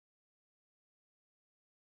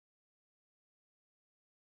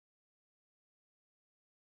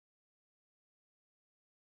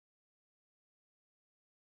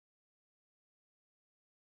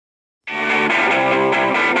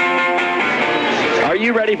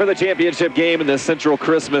you ready for the championship game in the Central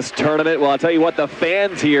Christmas Tournament? Well, I'll tell you what, the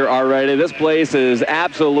fans here are ready. This place is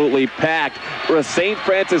absolutely packed for a St.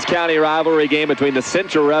 Francis County rivalry game between the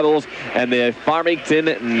Central Rebels and the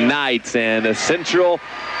Farmington Knights. And the Central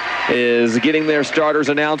is getting their starters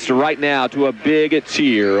announced right now to a big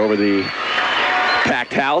cheer over the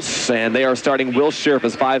packed house, and they are starting Will Scherf,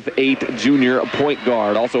 5'8" junior point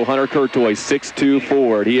guard. Also Hunter Courtois, 6'2"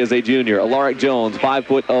 forward. He is a junior. Alaric Jones,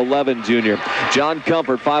 5'11" junior. John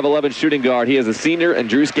Comfort, 5'11" shooting guard. He is a senior. And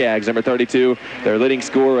Drew Skaggs, number 32, their leading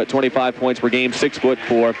scorer at 25 points per game,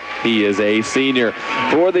 6'4". He is a senior.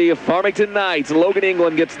 For the Farmington Knights, Logan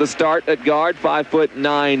England gets the start at guard,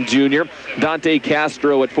 5'9" junior. Dante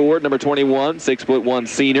Castro at forward, number 21, 6'1"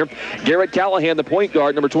 senior. Garrett Callahan, the point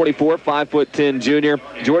guard, number 24, 5'10" junior.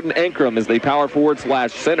 Jordan Ankrum is the power forward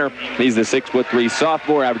 / center. He's the 6'3"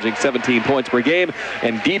 sophomore, averaging 17 points per game.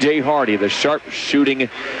 And DJ Hardy, the sharp shooting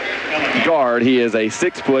guard. He is a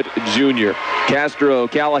 6' junior. Castro,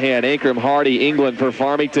 Callahan, Ankrum, Hardy, England for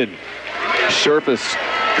Farmington. Scherf,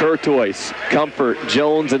 Courtois, Comfort,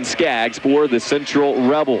 Jones, and Skaggs for the Central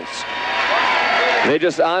Rebels. They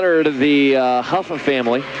just honored the Huff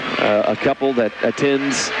family, a couple that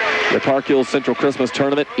attends the Park Hills Central Christmas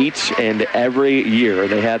Tournament each and every year.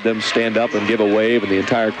 They had them stand up and give a wave, and the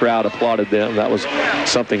entire crowd applauded them. That was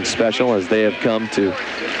something special, as they have come to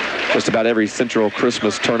just about every Central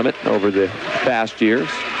Christmas Tournament over the past years.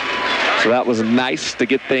 So that was nice to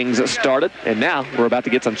get things started. And now we're about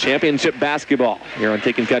to get some championship basketball here on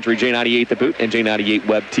Kickin' Country, J98 The Boot, and J98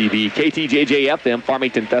 Web TV. KTJJ-FM,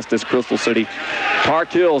 Farmington, Festus, Crystal City,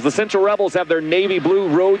 Park Hills. The Central Rebels have their navy blue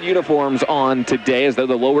road uniforms on today, as they're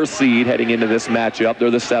the lower seed heading into this matchup.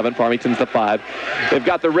 They're the 7, Farmington's the 5. They've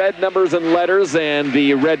got the red numbers and letters and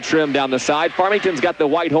the red trim down the side. Farmington's got the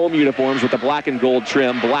white home uniforms with the black and gold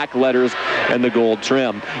trim, black letters, and the gold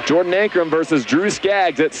trim. Jordan Ankrum versus Drew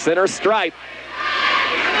Skaggs at center stripe.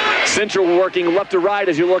 Central working left to right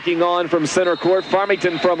as you're looking on from center court.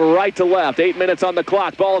 Farmington from right to left. 8 minutes on the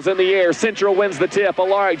clock. Ball's in the air. Central wins the tip.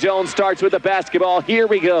 Alaric Jones starts with the basketball. Here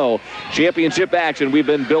we go. Championship action. We've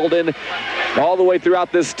been building all the way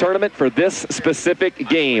throughout this tournament for this specific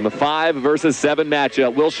game. 5 versus 7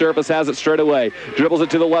 matchup. Will Scherf has it straight away. Dribbles it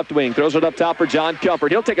to the left wing. Throws it up top for John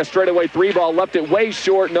Comfort. He'll take a straightaway 3-ball. Left it way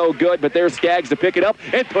short. No good. But there's Skaggs to pick it up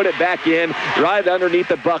and put it back in right underneath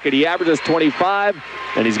the bucket. He averages 25,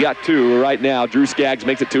 and he's got 2 right now. Drew Skaggs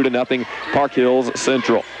makes it 2-0. Park Hills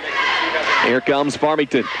Central. Here comes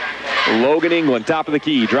Farmington. Logan England, top of the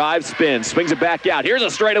key, drives, spins, swings it back out. Here's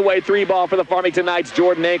a straightaway 3-ball for the Farmington Knights.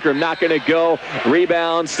 Jordan Ankrum not going to go.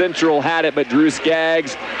 Rebound, Central had it, but Drew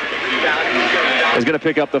Skaggs is going to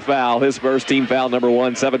pick up the foul. His first team foul, number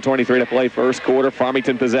 1, 7:23 to play, first quarter.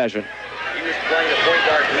 Farmington possession.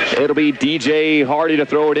 It'll be DJ Hardy to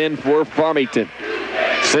throw it in for Farmington.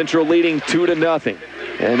 Central leading 2-0.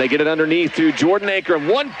 And they get it underneath to Jordan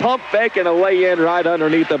Ankrum. One pump fake and a lay-in right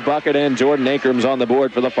underneath the bucket, and Jordan Ankrum's on the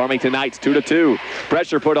board for the Farmington Knights, 2-2.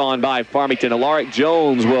 Pressure put on by Farmington. Alaric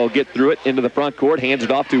Jones will get through it into the front court, hands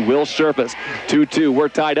it off to Will Scherf. 2-2. We're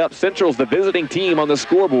tied up. Central's the visiting team on the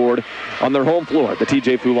scoreboard on their home floor at the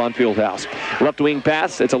TJ Foulon Fieldhouse. Left wing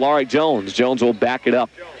pass, it's Alaric Jones. Jones will back it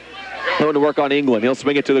up. Going to work on England. He'll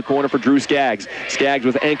swing it to the corner for Drew Skaggs. Skaggs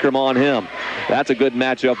with Ankrum on him. That's a good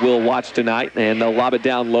matchup we'll watch tonight. And they'll lob it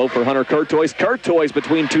down low for Hunter Courtois. Courtois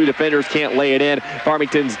between 2 defenders, can't lay it in.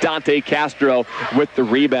 Farmington's Dante Castro with the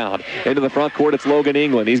rebound. Into the front court, it's Logan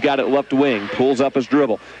England. He's got it left wing. Pulls up his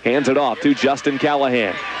dribble. Hands it off to Justin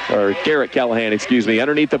Callahan. Or Garrett Callahan, excuse me.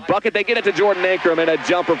 Underneath the bucket, they get it to Jordan Ankrum. And a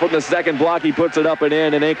jumper from the second block. He puts it up and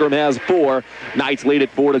in, and Ankrum has 4. Knights lead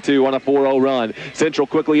at 4-2 on a 4-0 run. Central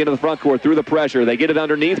quickly into the front court through the pressure. They get it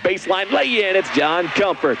underneath. Baseline lay in. It's John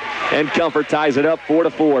Comfort. And Comfort ties it up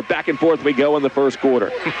 4-4. Back and forth we go in the first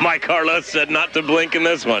quarter. Mike Carlos said not to blink in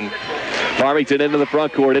this one. Farmington into the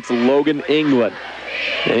front court. It's Logan England.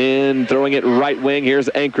 And throwing it right wing, here's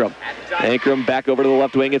Ankrum. Ankrum back over to the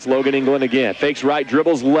left wing. It's Logan England again. Fakes right,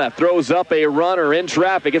 dribbles left, throws up a runner in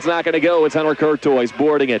traffic. It's not going to go. It's Hunter Courtois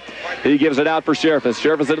boarding it. He gives it out for Scherf.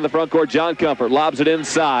 Scherf into the front court. John Comfort lobs it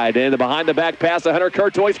inside. And the behind-the-back pass to Hunter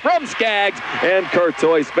Courtois from Skaggs. And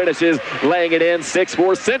Courtois finishes laying it in.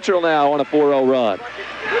 6-4 Central now on a 4-0 run.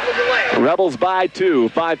 Rebels by 2.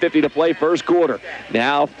 5:50 to play first quarter.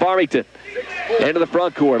 Now Farmington. Into the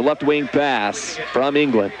front court, left wing pass from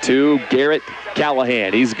England to Garrett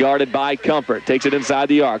Callahan. He's guarded by Comfort. Takes it inside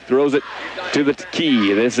the arc, throws it to the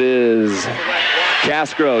key. This is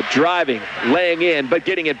Castro driving, laying in, but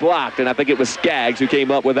getting it blocked. And I think it was Skaggs who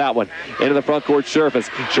came up with that one. Into the front court, Scherfus.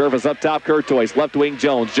 Scherfus up top, Courtois. Left wing,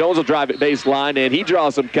 Jones. Jones will drive it baseline, and he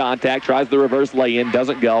draws some contact. Tries the reverse lay-in,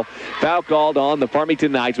 doesn't go. Foul called on the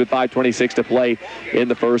Farmington Knights with 5:26 to play in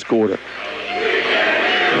the first quarter.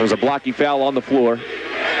 There was a blocking foul on the floor.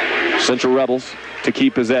 Central Rebels to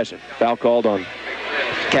keep possession. Foul called on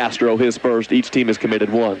Castro, his first. Each team has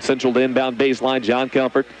committed one. Central to inbound baseline, John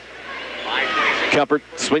Comfort. Comfort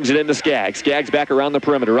swings it into Skaggs. Skaggs back around the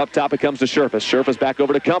perimeter. Up top it comes to Scherfus. Scherfus back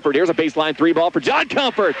over to Comfort. Here's a baseline three ball for John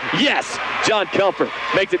Comfort. Yes, John Comfort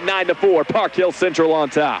makes it 9-4. Park Hill Central on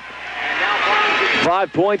top.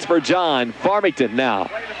 5 points for John. Farmington now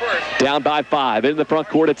down by 5. In the front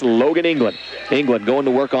court, it's Logan England. England going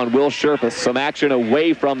to work on Will Scherfus. Some action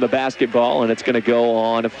away from the basketball, and it's going to go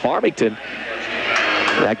on Farmington.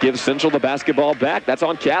 That gives Central the basketball back. That's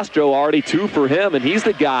on Castro, already 2 for him, and he's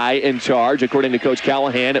the guy in charge, according to Coach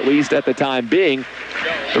Callahan, at least at the time being,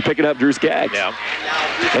 for picking up Drew Skaggs. Yeah.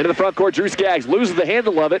 Into the front court, Drew Skaggs loses the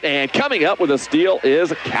handle of it, and coming up with a steal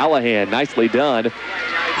is Callahan. Nicely done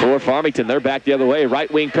for Farmington. They're back the other way.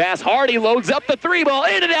 Right wing pass. Hardy loads up the three ball.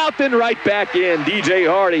 In and out, then right back in. DJ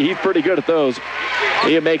Hardy, he's pretty good at those.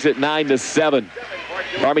 He makes it 9-7.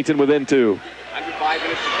 Farmington within 2.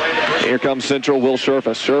 Here comes Central, Will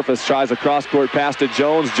Scherfus. Scherfus tries a cross-court pass to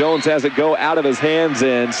Jones. Jones has it go out of his hands,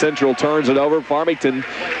 and Central turns it over. Farmington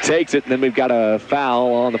takes it, and then we've got a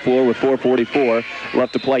foul on the floor with 4:44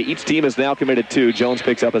 left to play. Each team has now committed 2. Jones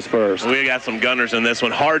picks up his first. We got some gunners in this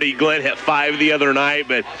one. Hardy, Glenn hit 5 the other night,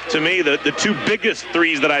 but to me, the 2 biggest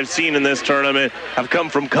threes that I've seen in this tournament have come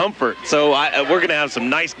from Comfort. So we're going to have some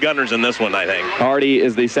nice gunners in this one, I think. Hardy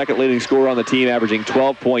is the second leading scorer on the team, averaging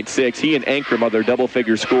 12.6. He and Ankrum are their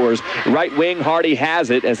double-figure scores. Right wing, Hardy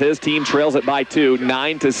has it as his team trails it by 2,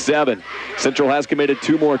 9-7. Central has committed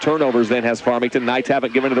 2 more turnovers than has Farmington. Knights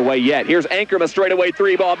haven't given it away yet. Here's Ankrum, a straightaway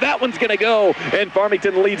 3 ball. That one's going to go, and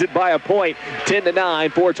Farmington leads it by a point,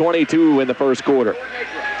 10-9, 4:22 in the first quarter.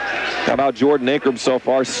 How about Jordan Ankrum so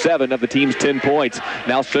far? 7 of the team's 10 points.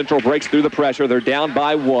 Now Central breaks through the pressure. They're down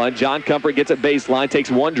by 1. John Comfort gets it baseline, takes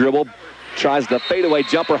one dribble, tries the fadeaway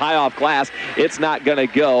jumper high off glass. It's not going to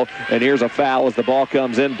go. And here's a foul as the ball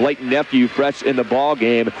comes in. Blake Nephew, fresh in the ball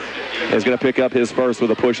game, is going to pick up his first with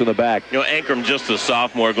a push in the back. You know, Ankrum just a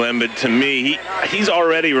sophomore, Glenn, but to me, he's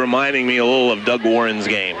already reminding me a little of Doug Warren's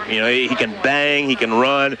game. You know, he can bang, he can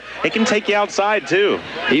run, he can take you outside too.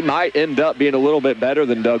 He might end up being a little bit better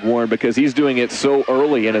than Doug Warren because he's doing it so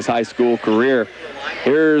early in his high school career.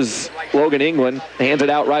 Here's Logan England, hands it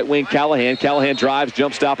out right wing Callahan. Callahan drives,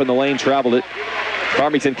 jump stop in the lane, traveled it.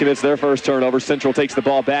 Farmington commits their first turnover. Central takes the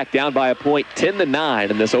ball back, down by a point, 10-9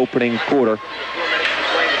 in this opening quarter.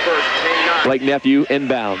 Blake Nephew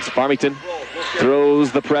inbounds. Farmington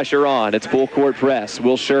throws the pressure on. It's full court press.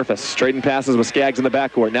 Will Scherfus trading passes with Skaggs in the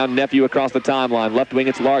backcourt. Now Nephew across the timeline. Left wing,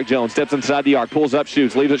 it's Lark Jones. Steps inside the arc, pulls up,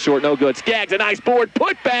 shoots, leaves it short, no good. Skaggs, a nice board,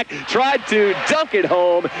 put back, tried to dunk it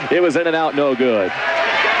home. It was in and out, no good.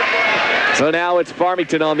 So now it's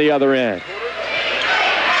Farmington on the other end.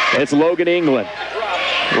 It's Logan England.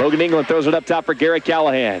 Logan England throws it up top for Garrett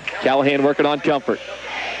Callahan. Callahan working on Comfort.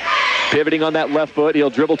 Pivoting on that left foot, he'll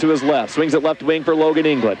dribble to his left. Swings it left wing for Logan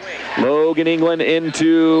England. Logan England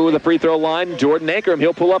into the free throw line. Jordan Ankrum,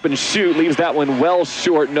 he'll pull up and shoot. Leaves that one well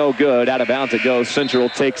short, no good. Out of bounds it goes. Central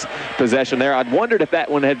takes possession there. I'd wondered if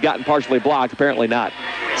that one had gotten partially blocked. Apparently not.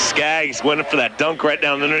 Skaggs went for that dunk right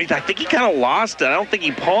down underneath. I think he kind of lost it. I don't think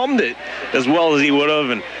he palmed it as well as he would have.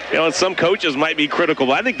 And, you know, some coaches might be critical,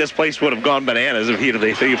 but I think this place would have gone bananas if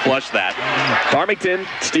he flushed that. Farmington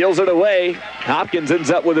steals it away. Hopkins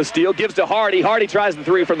ends up with a steal. Gives to Hardy. Hardy tries the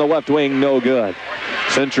 3 from the left wing. No good.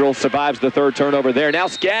 Central survives the third turnover there. Now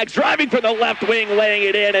Skaggs driving from the left wing, laying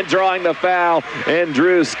it in and drawing the foul. And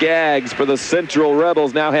Drew Skaggs for the Central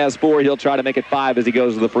Rebels now has 4. He'll try to make it 5 as he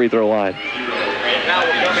goes to the free throw line.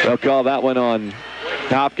 They'll call that one on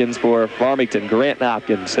Hopkins for Farmington. Grant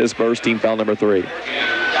Hopkins, his first, team foul number 3.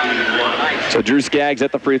 So Drew Skaggs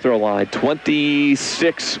at the free throw line.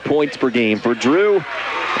 26 points per game for Drew,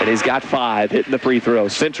 and he's got 5 hitting the free throw.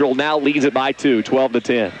 Central now leads it by 2,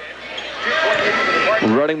 12-10.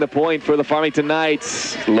 Running the point for the Farmington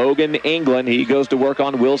Knights, Logan England. He goes to work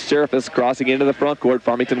on Will Scherfus, crossing into the front court.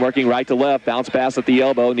 Farmington working right to left. Bounce pass at the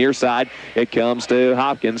elbow, near side. It comes to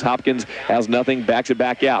Hopkins. Hopkins has nothing, backs it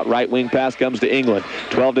back out. Right wing pass comes to England.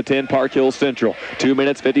 12-10, Park Hill Central. 2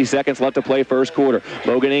 minutes, 50 seconds left to play first quarter.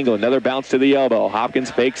 Logan England, another bounce to the elbow. Hopkins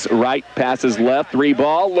fakes right, passes left, 3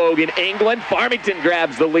 ball. Logan England, Farmington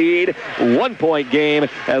grabs the lead. 1 point game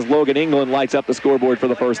as Logan England lights up the scoreboard for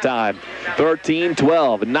the first time. 13-12.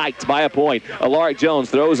 13-12. Knights by a point. Alaric Jones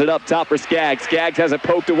throws it up top for Skaggs. Skaggs has it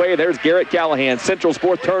poked away. There's Garrett Callahan. Central's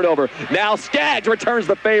fourth turnover. Now Skaggs returns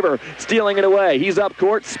the favor, stealing it away. He's up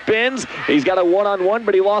court, spins. He's got a one-on-one,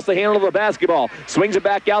 but he lost the handle of the basketball. Swings it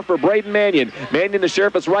back out for Braden Mannion. Mannion to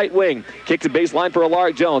Sherpa's right wing. Kicks it baseline for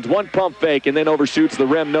Alaric Jones. One pump fake and then overshoots the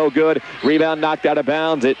rim. No good. Rebound knocked out of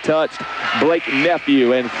bounds. It touched Blake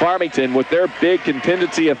Nephew. And Farmington, with their big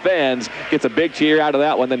contingency of fans, gets a big cheer out of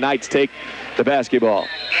that one. The Knights take the basketball.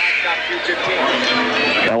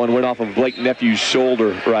 That one went off of Blake Nephew's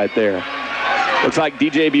shoulder right there. Looks like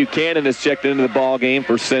DJ Buchanan has checked into the ball game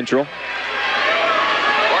for Central.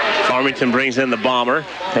 Farmington brings in the Bomber.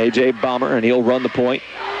 A.J. Bomber, and he'll run the point.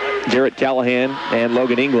 Garrett Callahan and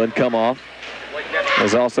Logan England come off.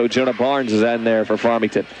 There's also Jonah Barnes is in there for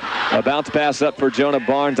Farmington. A bounce pass up for Jonah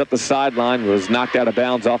Barnes up the sideline, was knocked out of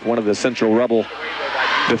bounds off one of the Central Rebel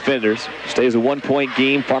defenders. Stays a one-point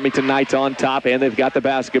game. Farmington Knights on top, and they've got the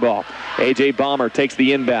basketball. A.J. Bomber takes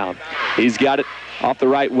the inbound. He's got it off the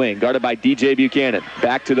right wing, guarded by DJ Buchanan.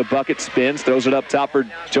 Back to the bucket, spins, throws it up top for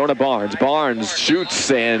Jonah Barnes. Barnes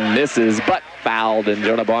shoots and misses, but fouled, and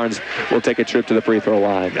Jonah Barnes will take a trip to the free throw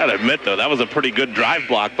line. Gotta admit, though, that was a pretty good drive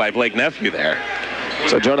block by Blake Nephew there.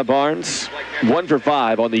 So Jonah Barnes, 1 for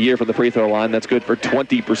 5 on the year from the free throw line. That's good for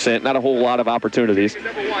 20%. Not a whole lot of opportunities.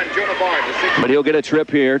 But he'll get a trip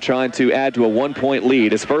here, trying to add to a 1-point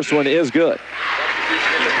lead. His first one is good.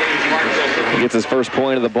 He gets his first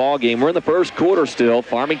point of the ball game. We're in the first quarter still.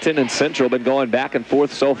 Farmington and Central have been going back and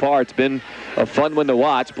forth so far. It's been a fun one to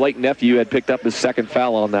watch. Blake Nephew had picked up his second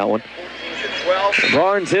foul on that one.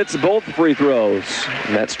 Barnes hits both free throws,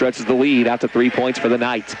 and that stretches the lead out to 3 points for the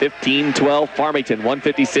Knights. 15-12 Farmington,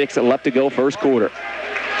 1:56 left to go first quarter.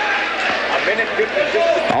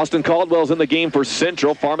 Austin Caldwell's in the game for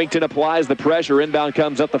Central. Farmington applies the pressure. Inbound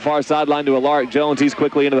comes up the far sideline to Alaric Jones. He's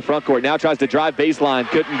quickly into the front court. Now tries to drive baseline.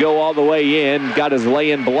 Couldn't go all the way in. Got his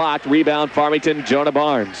lay-in blocked. Rebound Farmington, Jonah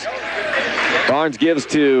Barnes. Barnes gives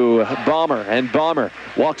to Bomber, and Bomber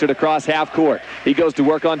walks it across half court. He goes to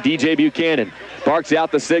work on DJ Buchanan. Barks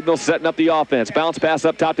out the signal, setting up the offense. Bounce pass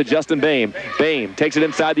up top to Justin Boehm. Boehm takes it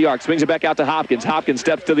inside the arc, swings it back out to Hopkins. Hopkins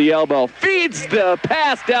steps to the elbow, feeds the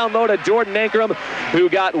pass down low to Jordan Ankrum, who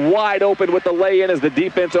got wide open with the lay-in as the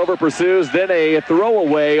defense over pursues. Then a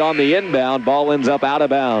throwaway on the inbound. Ball ends up out of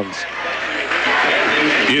bounds.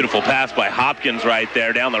 Beautiful pass by Hopkins right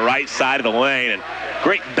there down the right side of the lane, and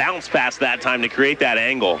great bounce pass that time to create that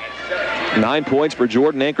angle. 9 points for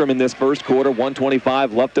Jordan Ankrum in this first quarter.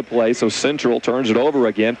 1:25 left to play, so Central turns it over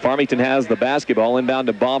again. Farmington has the basketball, inbound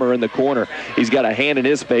to Bomber in the corner. He's got a hand in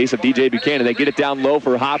his face of DJ Buchanan. They get it down low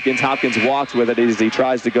for Hopkins. Hopkins walks with it as he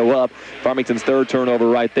tries to go up. Farmington's third turnover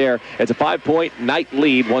right there. It's a 5-point Knight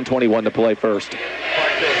lead, 1:21 to play first.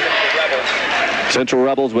 Central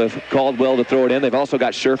Rebels with Caldwell to throw it in. They've also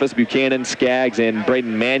got Sherfus, Buchanan, Skaggs, and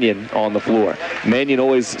Braden Mannion on the floor. Mannion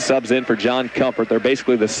always subs in for John Comfort. They're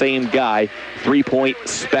basically the same guy, 3-point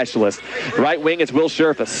specialist. Right wing, it's Will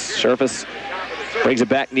Sherfus. Sherfus brings it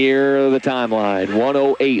back near the timeline.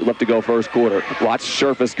 1:08 left to go first quarter. Watch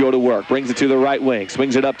Sherfus go to work. Brings it to the right wing.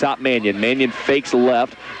 Swings it up top, Mannion. Mannion fakes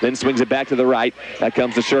left, then swings it back to the right. That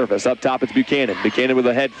comes to Sherfus. Up top, it's Buchanan. Buchanan with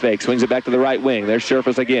a head fake. Swings it back to the right wing. There's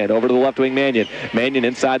Sherfus again. Over to the left wing, Mannion. Mannion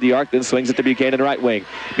inside the arc, then swings it to Buchanan right wing.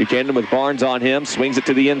 Buchanan with Barnes on him. Swings it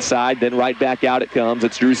to the inside, then right back out it comes.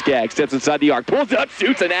 It's Drew Skaggs. Steps inside the arc. Pulls up,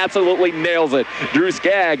 shoots, and absolutely nails it. Drew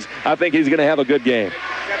Skaggs, I think he's going to have a good game.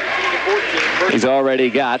 He's already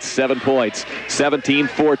got 7 points.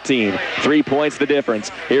 17-14. 3 points the difference.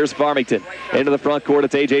 Here's Farmington. Into the front court,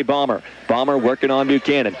 it's A.J. Bomber. Bomber working on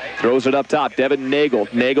Buchanan. Throws it up top. Devin Nagel.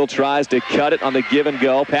 Nagel tries to cut it on the give and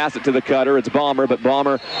go. Pass it to the cutter. It's Bomber, but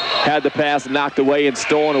Bomber had the pass knocked away and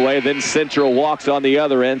stolen away. Then Central walks on the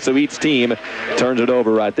other end, so each team turns it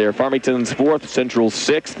over right there. Farmington's 4th, Central's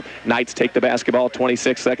 6th. Knights take the basketball.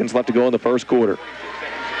 26 seconds left to go in the first quarter.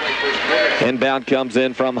 Inbound comes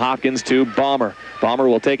in from Hopkins to Bomber. Bomber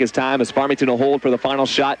will take his time as Farmington will hold for the final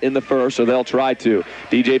shot in the first, so they'll try to.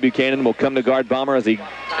 DJ Buchanan will come to guard Bomber as he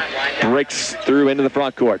breaks through into the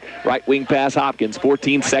front court. Right wing pass Hopkins.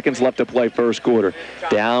 14 seconds left to play first quarter.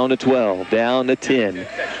 Down to 12, down to 10.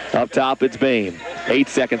 Up top, it's Boehm. 8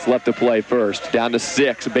 seconds left to play first. Down to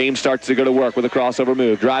 6. Boehm starts to go to work with a crossover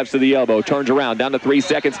move. Drives to the elbow, turns around, down to 3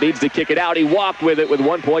 seconds, needs to kick it out. He walked with it with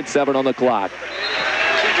 1.7 on the clock.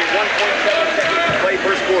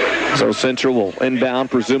 So Central will inbound,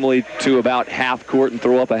 presumably to about half court, and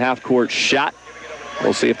throw up a half court shot.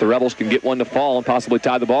 We'll see if the Rebels can get one to fall and possibly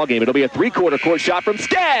tie the ball game. It'll be a three-quarter court shot from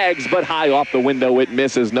Skaggs, but high off the window. It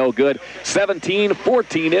misses. No good.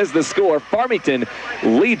 17-14 is the score. Farmington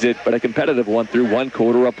leads it, but a competitive one through one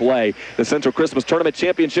quarter of play. The Central Christmas Tournament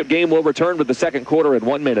Championship game will return with the second quarter in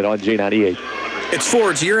 1 minute on J98. It's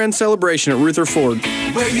Ford's year-end celebration at Ruther Ford.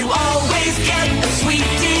 Where you always get a sweet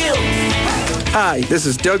deal. Hi, this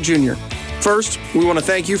is Doug Jr. First, we want to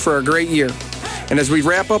thank you for a great year. And as we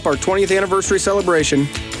wrap up our 20th anniversary celebration,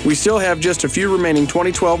 we still have just a few remaining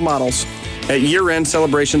 2012 models at year-end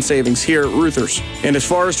celebration savings here at Ruther's. And as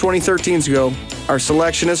far as 2013s go, our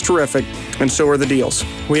selection is terrific, and so are the deals.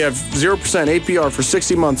 We have 0% APR for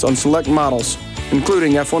 60 months on select models,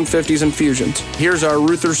 including F-150s and Fusions. Here's our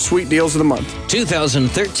Ruther's Sweet Deals of the Month.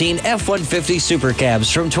 2013 F-150 Super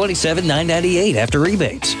Cabs from $27,998 after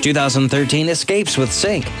rebates. 2013 Escapes with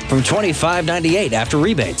Sync from $25,998 after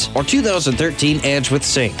rebates. Or 2013 Edge with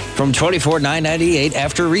Sync from $24,998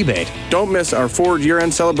 after rebate. Don't miss our Ford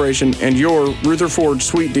year-end celebration and your Ruther Ford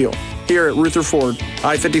Sweet Deal here at Ruther Ford,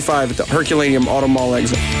 I-55 at the Herculaneum Auto Mall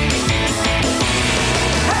exit.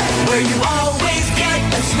 Where you always get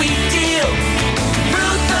a sweet deal.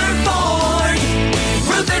 Ruther Ford.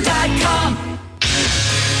 Ruther.com.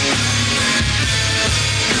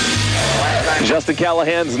 Justin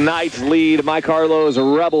Callahan's Knights lead Mike Harlow's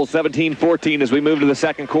Rebels 17-14 as we move to the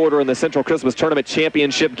second quarter in the Central Christmas Tournament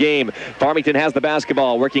Championship game. Farmington has the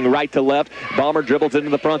basketball, working right to left. Bomber dribbles into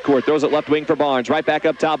the front court, throws it left wing for Barnes. Right back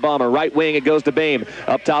up top, Bomber. Right wing, it goes to Bame.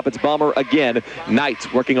 Up top, it's Bomber again.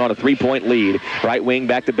 Knights working on a three-point lead. Right wing,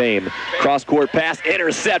 back to Bame. Cross-court pass,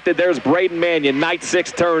 intercepted. There's Braden Mannion. Knights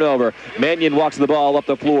 6 turnover. Mannion walks the ball up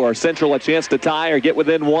the floor. Central a chance to tie or get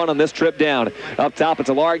within one on this trip down. Up top, it's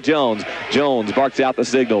Alaric Jones. Jones barks out the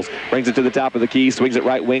signals, brings it to the top of the key, swings it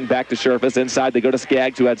right wing back to Scherfus. Inside they go to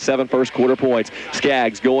Skaggs, who had 7 first quarter points.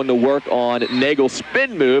 Skaggs going to work on Nagel's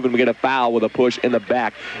spin move, and we get a foul with a push in the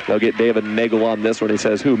back. They'll get David Nagel on this one. He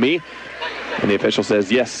says, who, me? And the official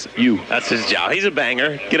says, yes, you. That's his job. He's a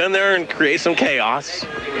banger. Get in there and create some chaos.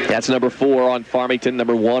 That's number 4 on Farmington,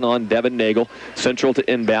 number 1 on Devin Nagel. Central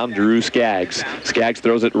to inbound, Drew Skaggs. Skaggs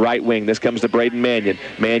throws it right wing. This comes to Braden Mannion.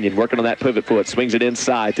 Mannion working on that pivot foot, swings it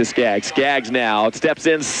inside to Skaggs. Skaggs now steps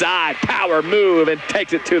inside, power move, and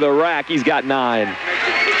takes it to the rack. He's got 9.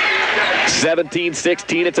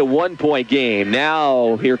 17-16, it's a 1-point game.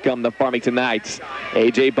 Now here come the Farmington Knights.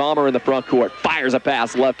 A.J. Bomber in the front court, fires a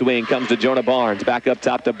pass left wing, comes to Jonah Barnes. Back up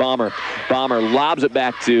top to Bomber. Bomber lobs it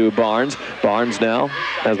back to Barnes. Barnes now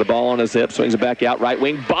has the ball on his hip, swings it back out right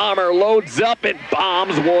wing. Bomber loads up and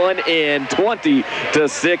bombs one in,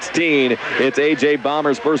 20-16. It's A.J.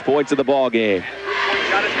 Bomber's first points of the ball game.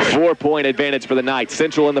 4-point advantage for the Knights.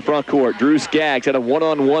 Central in the front court. Drew Skaggs had a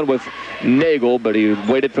one-on-one with Nagel, but he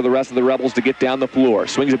waited for the rest of the Rebels to get down the floor.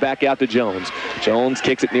 Swings it back out to Jones. Jones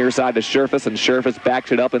kicks it near side to Scherfus, and Scherfus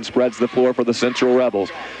backs it up and spreads the floor for the Central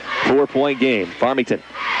Rebels. 4-point game. Farmington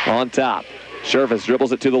on top. Scherfus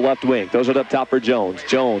dribbles it to the left wing. Throws it up top for Jones.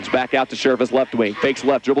 Jones back out to Scherfus, left wing. Fakes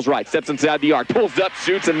left, dribbles right. Steps inside the arc. Pulls up,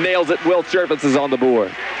 shoots, and nails it. Will Scherfus is on the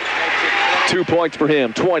board. 2 points for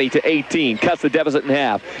him, 20-18. Cuts the deficit in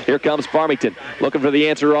half. Here comes Farmington, looking for the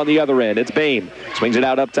answer on the other end. It's Bame. Swings it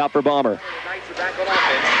out up top for Bomber.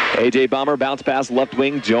 A.J. Bomber, bounce pass left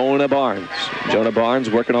wing, Jonah Barnes. Jonah Barnes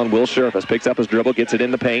working on Will Scherfus. Picks up his dribble, gets it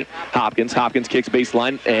in the paint. Hopkins kicks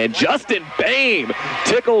baseline, and Justin Bame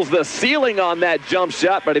tickles the ceiling on that jump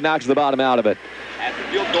shot, but he knocks the bottom out of it.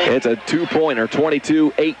 It's a 2-pointer,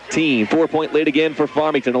 22-18. 4-point lead again for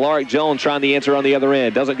Farmington. Alaric Jones trying the answer on the other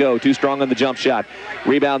end. Doesn't go. Too strong on the jump shot.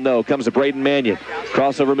 Rebound, though, comes to Braden Mannion.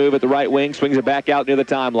 Crossover move at the right wing. Swings it back out near the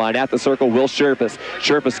timeline. At the circle, Will Scherfus.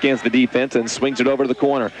 Scherfus scans the defense and swings it over to the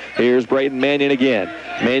corner. Here's Braden Mannion again.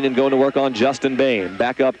 Mannion going to work on Justin Bame.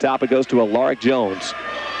 Back up top, it goes to Alaric Jones.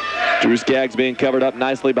 Drew Skaggs being covered up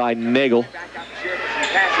nicely by Nagel.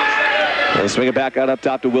 They swing it back out up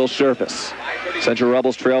top to Will Scherfus. Central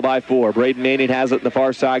Rebels trail by 4. Braden Mannion has it in the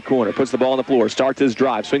far side corner. Puts the ball on the floor. Starts his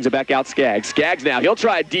drive. Swings it back out Skaggs. Skaggs now. He'll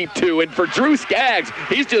try a deep 2. And for Drew Skaggs,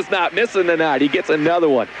 he's just not missing tonight. He gets another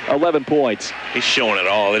one. 11 points. He's showing it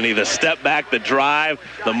all. They need the step back, the drive,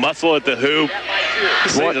 the muscle at the hoop.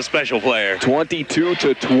 He's a special player.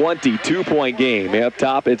 22-20. 2-point game. Up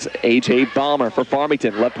top, it's A.J. Bomber for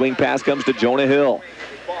Farmington. Left wing pass comes to Jonah Hill.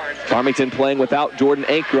 Farmington playing without Jordan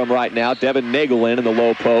Ankrum right now. Devin Nagel in the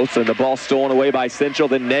low post, and the ball stolen away by Central.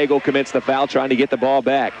 Then Nagel commits the foul, trying to get the ball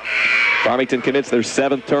back. Farmington commits their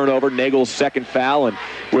 7th turnover, Nagel's 2nd foul, and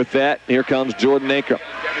with that, here comes Jordan Ankrum.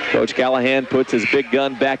 Coach Callahan puts his big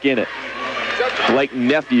gun back in it. Blake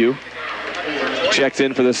Nephew checks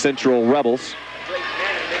in for the Central Rebels,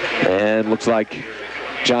 and looks like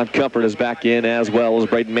John Comfort is back in as well as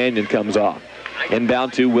Braden Mannion comes off.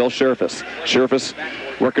 Inbound to Will Scherfus. Scherfus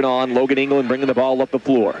working on Logan England, bringing the ball up the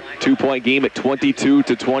floor. 2-point game at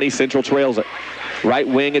 22-20. Central trails it. Right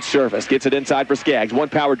wing, it's Scherfus. Gets it inside for Skaggs. One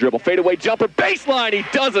power dribble. Fadeaway jumper. Baseline. He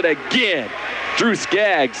does it again. Drew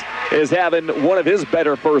Skaggs is having one of his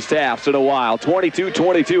better first halves in a while.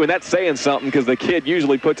 22-22, and that's saying something because the kid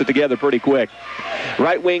usually puts it together pretty quick.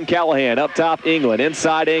 Right wing, Callahan. Up top, England.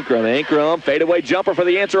 Inside, Ankrum. Ankrum, fadeaway jumper for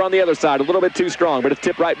the answer on the other side. A little bit too strong, but it's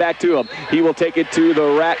tipped right back to him. He will take it to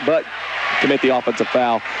the rack, but commit the offensive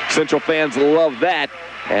foul. Central fans love that,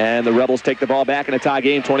 and the Rebels take the ball back in a tie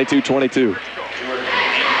game, 22-22.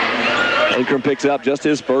 Ankrum picks up just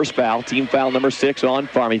his first foul. Team foul number 6 on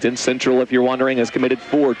Farmington. Central, if you're wondering, has committed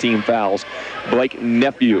 4 team fouls. Blake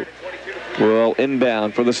Nephew will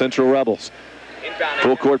inbound for the Central Rebels.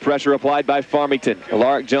 Full court pressure applied by Farmington.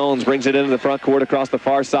 Alaric Jones brings it into the front court across the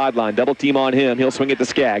far sideline. Double team on him. He'll swing it to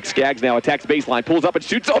Skaggs. Skaggs now attacks baseline, pulls up and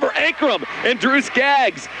shoots over Ankrum and Drew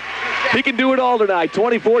Skaggs. He can do it all tonight.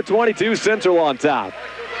 24-22, Central on top.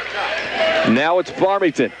 Now it's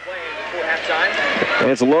Farmington. And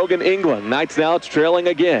it's Logan England. Knights now trailing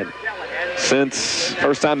again. Since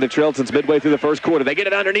first time they trailed since midway through the first quarter. They get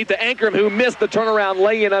it underneath to Ankrum, who missed the turnaround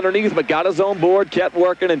lay-in underneath, but got his own board, kept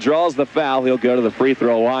working, and draws the foul. He'll go to the free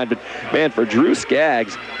throw line. But, man, for Drew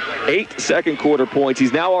Skaggs, 8 second quarter points.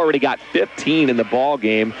 He's now already got 15 in the ball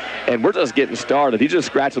game, and we're just getting started. He's just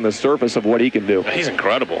scratching the surface of what he can do. He's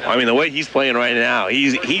incredible. I mean, the way he's playing right now,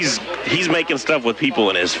 he's making stuff with people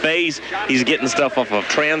in his face. He's getting stuff off of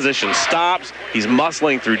transition stops. He's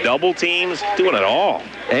muscling through double teams, doing it all.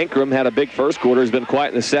 Ankrum had a big first quarter. He's been quiet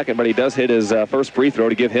in the second, but he does hit his first free throw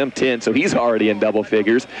to give him 10, so he's already in double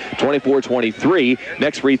figures. 24-23.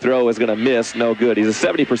 Next free throw is going to miss. No good. He's a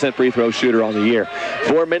 70% free throw shooter on the year.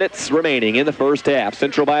 4 minutes remaining in the first half.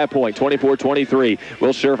 Central by a point, 24-23.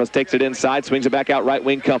 Will Scherfus takes it inside, swings it back out right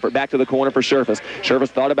wing. Comfort back to the corner for Scherfus. Scherfus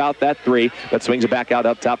thought about that 3, but swings it back out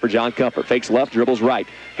up top for John Comfort. Fakes left, dribbles right,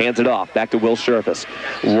 hands it off. Back to Will Scherfus.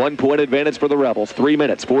 1 point advantage for the Rebels. 3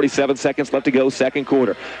 minutes, 47 seconds left to go, second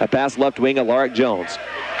quarter. A pass left wing, Alaric Jones.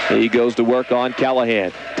 He goes to work on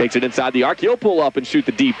Callahan. Takes it inside the arc. He'll pull up and shoot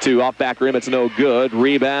the deep 2. Off back rim, it's no good.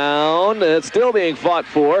 Rebound. It's still being fought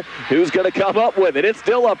for. Who's going to come up with it? It's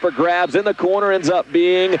still up for grabs. In the corner, ends up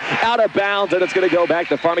being out of bounds, and it's going to go back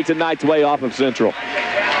to Farmington Knights way off of Central.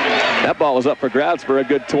 That ball was up for grabs for a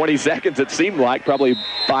good 20 seconds, it seemed like. Probably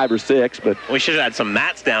 5 or 6, but we should have had some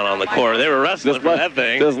mats down on the court. They were wrestling for that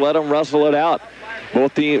thing. Just let them wrestle it out.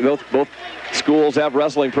 Both schools have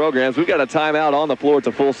wrestling programs. We've got a timeout on the floor. It's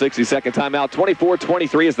a full 60-second timeout.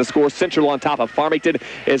 24-23 is the score. Central on top of Farmington.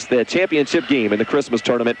 It's the championship game in the Christmas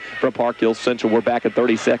tournament from Park Hill Central. We're back in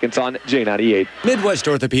 30 seconds on J98. Midwest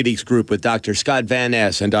Orthopedics Group with Dr. Scott Van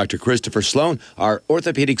Ness and Dr. Christopher Sloan are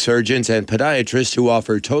orthopedic surgeons and podiatrists who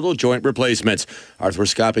offer total joint replacements,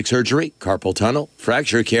 arthroscopic surgery, carpal tunnel,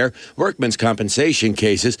 fracture care, workman's compensation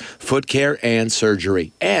cases, foot care, and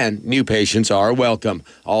surgery. And new patients are welcome.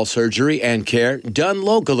 All surgery and care done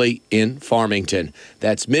locally in Farmington.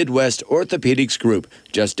 That's Midwest Orthopedics Group,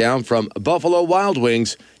 just down from Buffalo Wild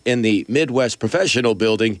Wings in the Midwest Professional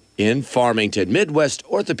Building in Farmington. Midwest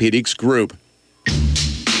Orthopedics Group.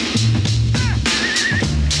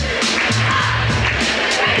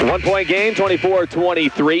 One-point game,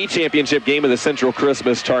 24-23, championship game of the Central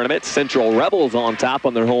Christmas Tournament. Central Rebels on top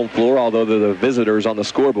on their home floor, although they're the visitors on the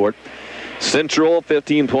scoreboard. Central,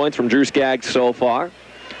 15 points from Drew Skaggs so far.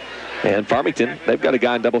 And Farmington, they've got a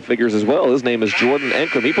guy in double figures as well. His name is Jordan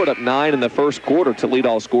Ankrum. He put up 9 in the first quarter to lead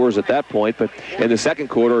all scorers at that point. But in the second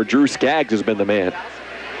quarter, Drew Skaggs has been the man.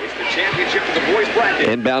 It's the championship of the boys bracket.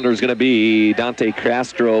 Inbounder is going to be Dante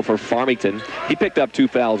Castro for Farmington. He picked up 2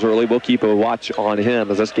 fouls early. We'll keep a watch on him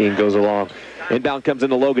as this game goes along. Inbound comes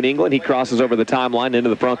into Logan England. He crosses over the timeline into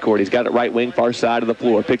the front court. He's got it right wing, far side of the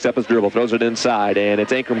floor. Picks up his dribble, throws it inside, and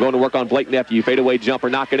it's Ankrum going to work on Blake Nephew. Fadeaway jumper,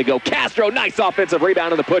 not going to go. Castro, nice offensive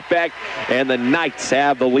rebound in the putback, and the Knights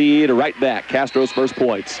have the lead right back. Castro's first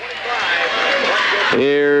points.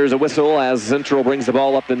 Here's a whistle as Central brings the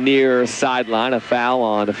ball up the near sideline. A foul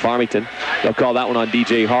on Farmington. They'll call that one on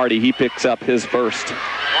DJ Hardy. He picks up his first.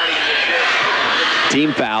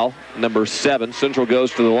 Team foul, number 7. Central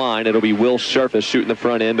goes to the line. It'll be Will Scherfus shooting the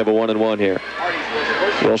front end of a 1-and-1 here.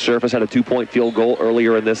 Will Scherfus had a 2-point field goal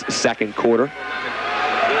earlier in this second quarter.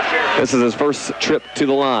 This is his first trip to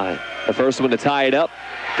the line. The first one to tie it up.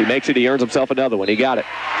 If he makes it, he earns himself another one. He got it.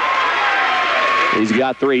 He's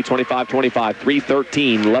got 3, 25-25,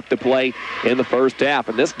 3:13 left to play in the first half.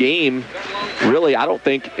 And this game, really, I don't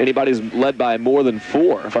think anybody's led by more than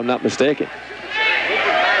 4, if I'm not mistaken.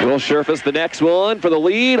 Will Scherfus, the next one for the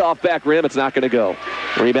lead. Off back rim, it's not going to go.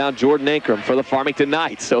 Rebound, Jordan Ankrum for the Farmington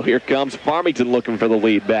Knights. So here comes Farmington looking for the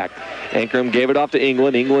lead back. Ankrum gave it off to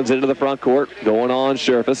England. England's into the front court, going on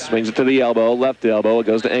Scherfus. Swings it to the elbow, left elbow. It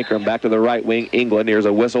goes to Ankrum, back to the right wing. England, here's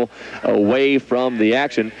a whistle away from the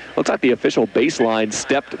action. Looks like the official baseline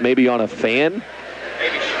stepped maybe on a fan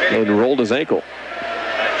and rolled his ankle.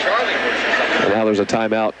 And now there's a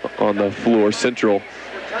timeout on the floor. Central,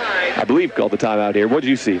 I believe, called the timeout here. What did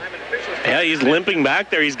you see? Yeah, he's limping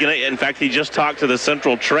back there. In fact, he just talked to the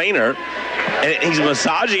Central trainer, and he's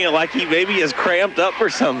massaging it like he maybe is cramped up or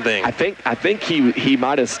something. I think he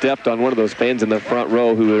might have stepped on one of those fans in the front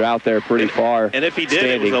row who are out there pretty far. And if he did,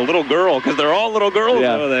 standing. It was a little girl, because they're all little girls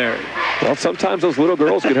over there. Well, sometimes those little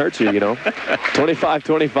girls can hurt you, you know.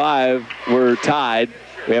 25-25, we're tied.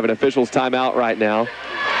 We have an official's timeout right now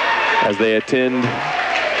as they attend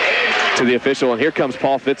to the official, and here comes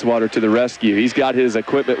Paul Fitzwater to the rescue. He's got his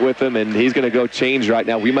equipment with him, and he's going to go change right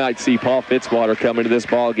now. We might see Paul Fitzwater come into this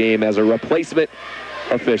ball game as a replacement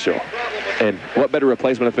official. And what better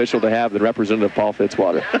replacement official to have than Representative Paul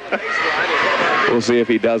Fitzwater? We'll see if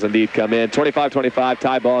he does indeed come in. 25-25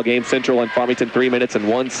 tie ball game. Central and Farmington, 3 minutes and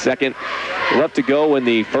 1 second left to go in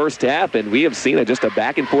the first half, and we have seen just a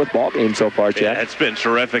back-and-forth ball game so far, Chad. Yeah, it's been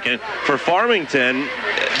terrific. And for Farmington,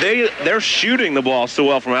 they're shooting the ball so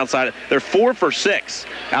well from outside. They're 4 for 6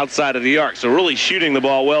 outside of the arc, so really shooting the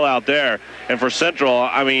ball well out there. And for Central,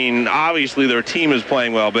 I mean, obviously their team is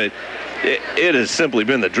playing well, but it has simply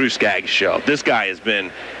been the Drew Skaggs show. This guy has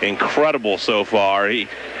been incredible so far.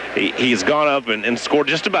 He's gone up and scored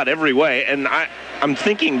just about every way. And I'm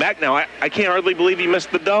thinking back now, I can't hardly believe he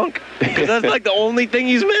missed the dunk, because that's like the only thing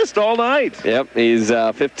he's missed all night. Yep, he's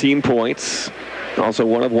 15 points. Also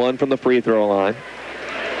 1 of 1 from the free throw line.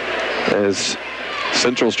 As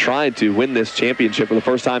Central's trying to win this championship for the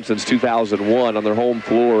first time since 2001 on their home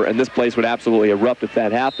floor, and this place would absolutely erupt if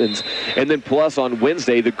that happens. And then plus on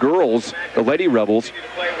Wednesday, the girls, the Lady Rebels,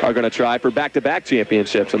 are going to try for back-to-back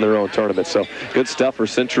championships in their own tournament. So good stuff for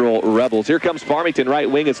Central Rebels. Here comes Farmington right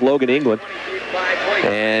wing. It's Logan England.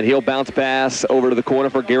 And he'll bounce pass over to the corner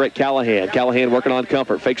for Garrett Callahan. Callahan working on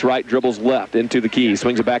comfort. Fakes right, dribbles left into the key.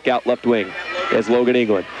 Swings it back out left wing. As Logan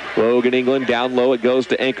England. Logan England down low. It goes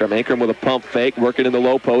to Ankrum. Ankrum with a pump fake. Working in the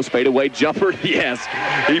low post. Fade away jumper. Yes.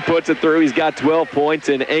 He puts it through. He's got 12 points.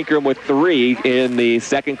 And Ankrum with 3 in the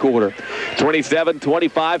second quarter.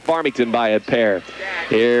 27-25. Farmington by a pair.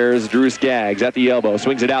 Here's Drew Skaggs at the elbow.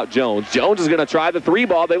 Swings it out Jones. Jones is going to try the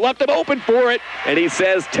 3-ball. They left him open for it. And he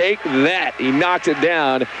says, take that. He knocks it down.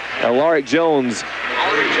 Alaric Jones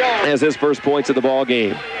has his first points of the ball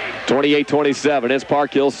game. 28-27. It's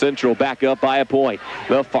Park Hill Central back up by a point.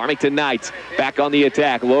 The Farmington Knights back on the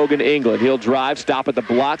attack. Logan England. He'll drive, stop at the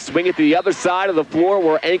block, swing it to the other side of the floor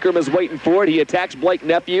where Ankrum is waiting for it. He attacks Blake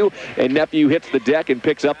Nephew, and Nephew hits the deck and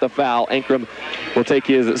picks up the foul. Ankrum will take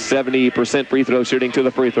his 70% free throw shooting to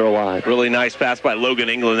the free throw line. Really nice pass by Logan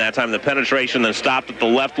England that time. The penetration, then stopped at the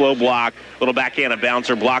left low block. Little backhand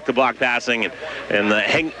bouncer, block-to-block passing. And the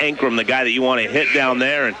Ankrum, the guy that you want to hit down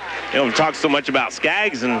there. And we've talked so much about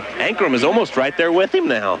Skaggs, and Ankrum is almost right there with him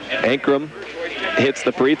now. Ankrum hits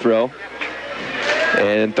the free throw.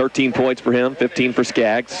 And 13 points for him, 15 for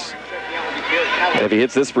Skaggs. And if he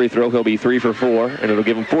hits this free throw, he'll be 3 for 4, and it'll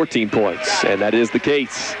give him 14 points. And that is the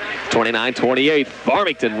case. 29-28.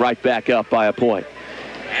 Farmington right back up by a point.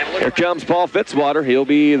 Here comes Paul Fitzwater. He'll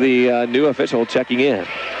be the new official checking in.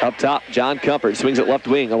 Up top, John Comfort swings it left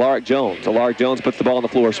wing. Alaric Jones. Alaric Jones puts the ball on the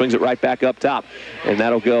floor, swings it right back up top. And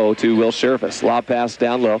that'll go to Will Scherfus. Lob pass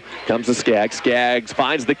down low. Comes to Skaggs. Skaggs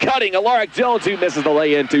finds the cutting. Alaric Jones, who misses the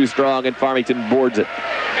lay-in too strong, and Farmington boards it.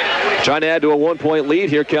 Trying to add to a 1-point lead.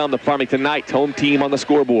 Here come the Farmington Knights, home team on the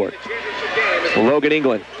scoreboard. Logan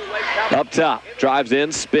England. Up top, drives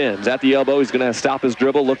in, spins. At the elbow, he's going to stop his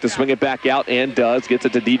dribble, look to swing it back out, and does. Gets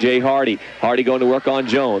it to DJ Hardy. Hardy going to work on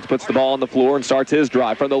Jones. Puts the ball on the floor and starts his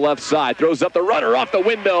drive from the left side. Throws up the runner off the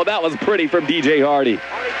window. That was pretty from DJ Hardy.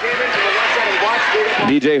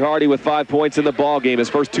 DJ Hardy with 5 points in the ball game. His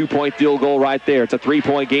first 2-point field goal right there. It's a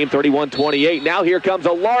 3-point game, 31-28. Now here comes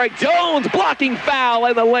Alaric Jones, blocking foul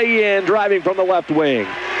and the lay-in, driving from the left wing.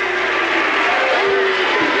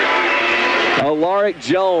 Alaric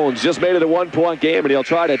Jones just made it a 1-point game, and he'll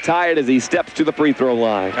try to tie it as he steps to the free throw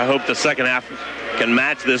line. I hope the second half can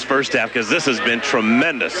match this first half, because this has been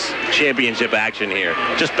tremendous championship action here.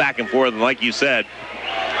 Just back and forth, and like you said,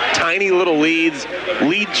 tiny little leads,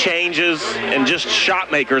 lead changes, and just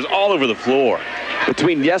shot makers all over the floor.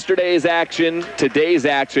 Between yesterday's action, today's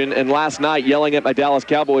action, and last night yelling at my Dallas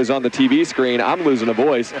Cowboys on the TV screen, I'm losing a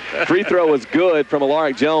voice. Free throw is good from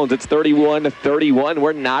Alaric Jones. It's 31-31.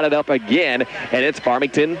 We're knotted up again, and it's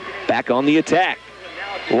Farmington back on the attack.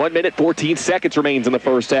 1 minute, 14 seconds remains in the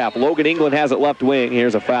first half. Logan England has it left wing.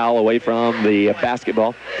 Here's a foul away from the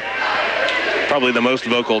basketball. Probably the most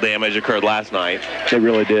vocal damage occurred last night. It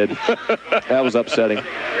really did. That was upsetting.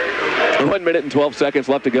 1 minute and 12 seconds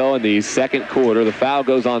left to go in the second quarter. The foul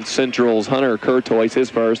goes on Central's Hunter Courtois, his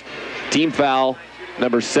first. Team foul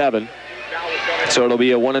number 7. So it'll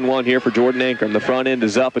be a 1-and-1 here for Jordan Ankrum. The front end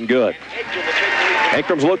is up and good.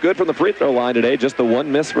 Ankrum's looked good from the free throw line today. Just the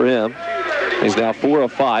one miss for him. He's now 4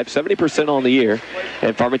 of 5, 70% on the year.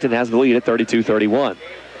 And Farmington has the lead at 32-31.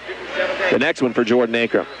 The next one for Jordan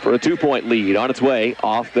Ankrum for a 2-point lead on its way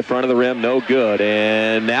off the front of the rim, no good.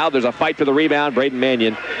 And now there's a fight for the rebound. Braden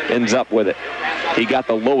Mannion ends up with it. He got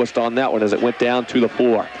the lowest on that one as it went down to the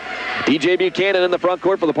floor. DJ Buchanan in the front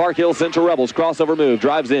court for the Park Hills Central Rebels. Crossover move,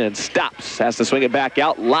 drives in, stops, has to swing it back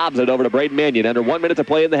out, lobs it over to Braden Mannion. Under 1 minute to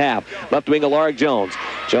play in the half. Left wing, Alaric Jones.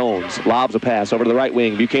 Jones lobs a pass over to the right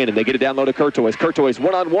wing. Buchanan, they get it down low to Courtois. Courtois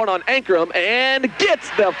one-on-one on Ankrum and gets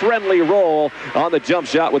the friendly roll on the jump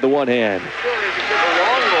shot with the one hand.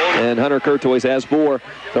 And Hunter Courtois has 4.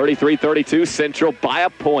 33-32, Central by a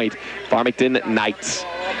point. Farmington Knights.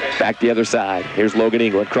 Back the other side. Here's Logan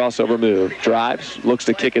England. Crossover move. Drives. Looks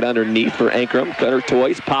to kick it underneath for Ankrum.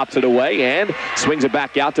 Courtois pops it away and swings it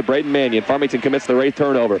back out to Braden Mannion. Farmington commits the 8th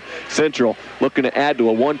turnover. Central looking to add to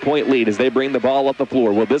a 1-point lead as they bring the ball up the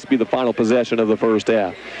floor. Will this be the final possession of the first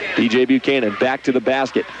half? DJ Buchanan back to the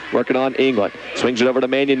basket. Working on England. Swings it over to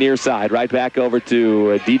Mannion near side. Right back over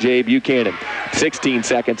to DJ Buchanan. 16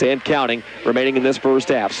 seconds and counting remaining in this first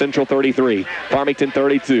half. Central 33. Farmington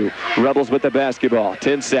 32. Rebels with the basketball.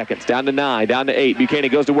 10 seconds. Down to 9. Down to 8.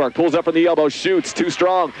 Buchanan goes to work. Pulls up from the elbow. Shoots. Too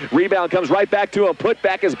strong. Rebound comes right back to him. Put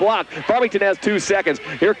back is blocked. Farmington has 2 seconds.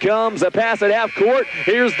 Here comes a pass at half court.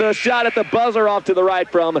 Here's the shot at the buzzer off to the right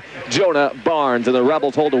from Jonah Barnes. And the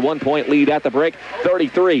Rebels hold a 1-point lead at the break.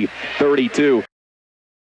 33-32.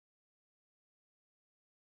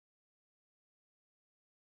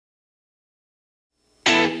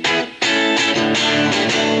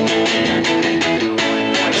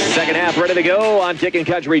 Ready to go on Kickin'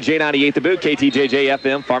 Country, J98 The Boot, KTJJ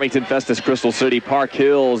FM, Farmington, Festus, Crystal City, Park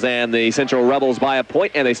Hills, and the Central Rebels by a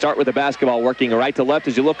point. And they start with the basketball working right to left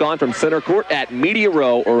as you look on from center court at Media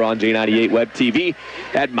Row or on J98 Web TV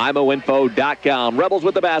at MIMOinfo.com. Rebels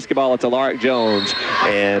with the basketball. It's Alaric Jones.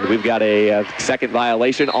 And we've got a second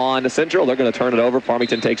violation on the Central. They're going to turn it over.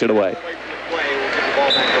 Farmington takes it away.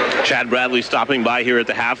 Chad Bradley stopping by here at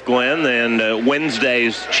the half, Glenn, and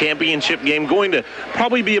Wednesday's championship game going to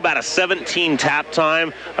probably be about a 17 tap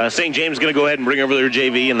time. St. James is going to go ahead and bring over their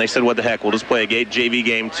JV, and they said, what the heck, we'll just play a JV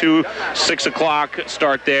game 2, 6 o'clock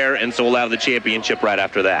start there, and so we'll have the championship right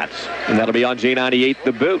after that. And that'll be on J98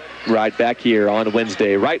 The Boot right back here on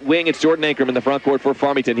Wednesday. Right wing, it's Jordan Ankrum in the front court for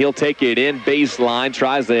Farmington. He'll take it in baseline,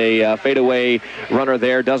 tries a fadeaway runner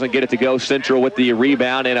there, doesn't get it to go. Central with the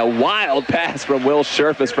rebound, and a wild pass from Will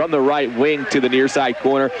Scherfus from the right wing to the near side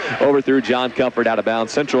corner, over through John Comfort, out of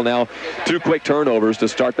bounds. Central now 2 quick turnovers to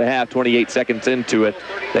start the half, 28 seconds into it.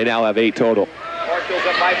 They now have 8 total.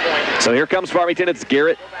 So here comes Farmington. It's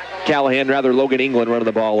Logan England running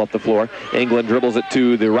the ball up the floor. England dribbles it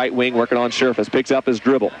to the right wing, working on Scherfus. Picks up his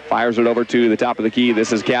dribble, fires it over to the top of the key.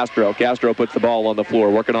 This is Castro. Castro puts the ball on the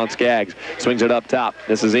floor, working on Skaggs. Swings it up top.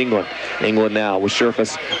 This is England. England now with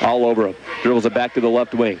Scherfus all over him. Dribbles it back to the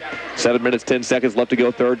left wing. 7 minutes, 10 seconds left to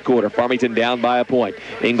go third quarter. Farmington down by a point.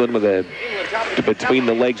 England with a between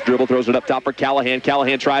the legs dribble, throws it up top for Callahan.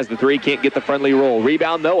 Callahan tries the 3, can't get the friendly roll.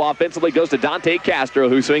 Rebound, though, offensively goes to Dante Castro,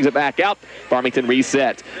 who swings it back out. Farmington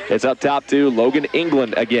resets. It's up top to Logan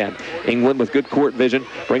England again. England with good court vision,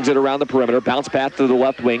 brings it around the perimeter. Bounce pass to the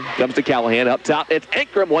left wing, comes to Callahan. Up top, it's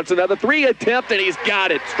Ankrum, wants another 3 attempt, and he's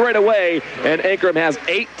got it straight away. And Ankrum has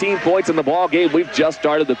 18 points in the ball game. We've just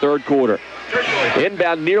started the third quarter.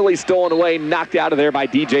 Inbound nearly stolen away, knocked out of there by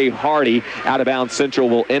DJ Hardy. Out of bounds, Central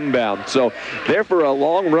will inbound. So there for a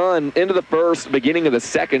long run into the first, beginning of the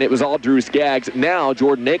second, it was all Drew Skaggs. Now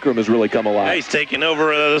Jordan Ankrum has really come alive. Yeah, he's taken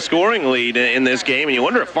over the scoring lead in this game, and you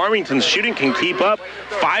wonder if Farmington's shooting can keep up.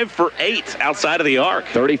 5 for 8 outside of the arc.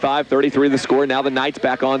 35-33 the score. Now the Knights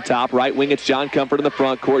back on top. Right wing, it's John Comfort in the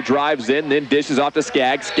front court. Drives in, then dishes off to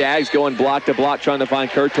Skaggs. Skaggs going block to block, trying to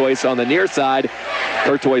find Courtois on the near side.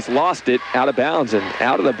 Courtois lost it out of bounds and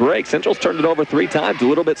out of the break. Central's turned it over 3 times, a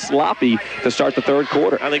little bit sloppy to start the third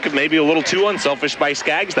quarter. I think maybe a little too unselfish by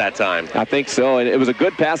Skaggs that time. I think so, and it was a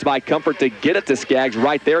good pass by Comfort to get it to Skaggs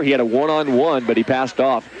right there. He had a one-on-one, but he passed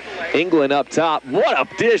off. England up top. What a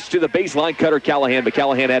dish to the baseline cutter Callahan, but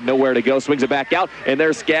Callahan had nowhere to go. Swings it back out, and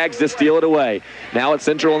there's Skaggs to steal it away. Now it's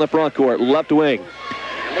Central in the front court, left wing.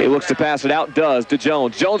 He looks to pass it out, does to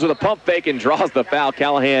Jones. Jones with a pump fake and draws the foul.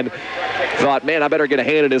 Callahan thought, man, I better get a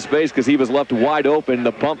hand in his face because he was left wide open.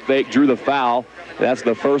 The pump fake drew the foul. That's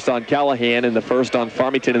the first on Callahan and the first on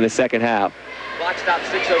Farmington in the second half. Clock stop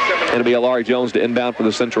 6:07. It'll be Alari Jones to inbound for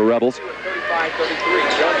the Central Rebels.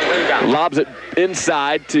 35-33. Jones the rebound. Lobs it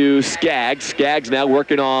inside to Skaggs. Skaggs now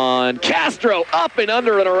working on Castro. Up and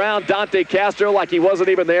under and around Dante Castro like he wasn't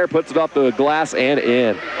even there. Puts it off the glass and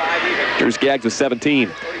in. Drew Skaggs with 17.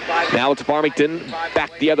 Now it's Farmington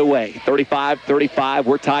back the other way. 35-35.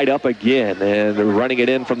 We're tied up again. And they're running it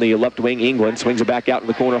in from the left wing. England swings it back out in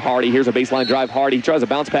the corner. Hardy. Here's a baseline drive. Hardy tries a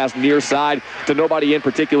bounce pass near side to nobody in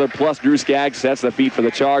particular. Plus Drew Skaggs sets the feet for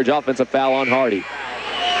the charge. Offensive foul on Hardy.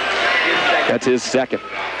 That's his second.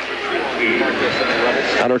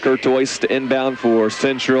 Hunter Curtois to inbound for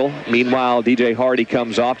Central. Meanwhile, DJ Hardy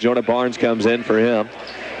comes off. Jonah Barnes comes in for him.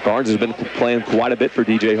 Barnes has been playing quite a bit for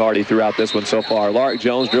DJ Hardy throughout this one so far. Alaric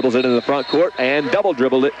Jones dribbles it into the front court and double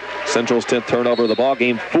dribbled it. Central's 10th turnover of the ball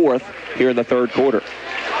game, 4th here in the third quarter.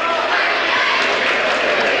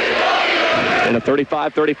 In a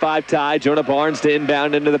 35-35 tie, Jonah Barnes to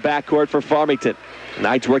inbound into the backcourt for Farmington.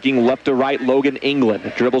 Knights working left to right. Logan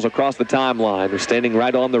England dribbles across the timeline. They're standing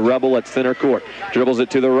right on the Rebel at center court. Dribbles it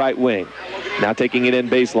to the right wing. Now taking it in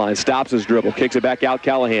baseline. Stops his dribble. Kicks it back out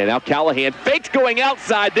Callahan. Now Callahan fakes going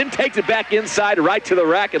outside, then takes it back inside right to the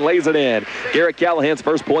rack and lays it in. Garrett Callahan's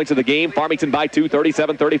first points of the game. Farmington by 2,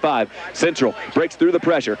 37-35. Central breaks through the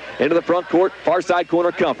pressure. Into the front court. Far side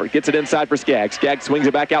corner. Comfort gets it inside for Skaggs. Skaggs swings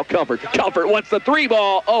it back out. Comfort wants the three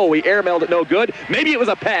ball. Oh, he airmailed it no good. Maybe it was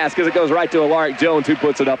a pass because it goes right to Alaric Jones, who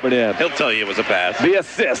puts it up and in. He'll tell you it was a pass. The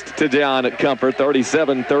assist to John Comfort,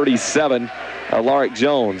 37-37. Alaric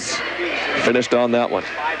Jones finished on that one.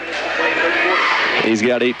 He's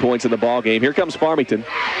got 8 points in the ball game. Here comes Farmington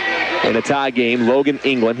in a tie game. Logan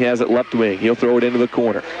England has it left wing. He'll throw it into the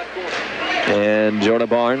corner. And Jonah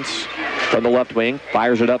Barnes from the left wing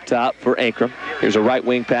fires it up top for Ankrum. Here's a right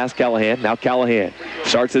wing pass, Callahan. Now Callahan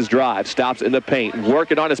starts his drive, stops in the paint,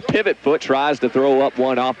 working on his pivot foot, tries to throw up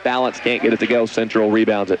one off balance, can't get it to go. Central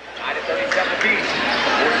rebounds it.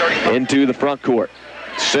 Into the front court.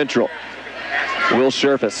 Central. Will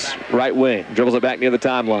Scherfus, right wing, dribbles it back near the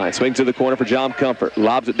timeline. Swings to the corner for John Comfort.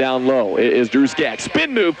 Lobs it down low. It is Drew Skaggs.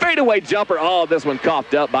 Spin move, fadeaway jumper. Oh, this one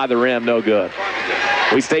coughed up by the rim. No good.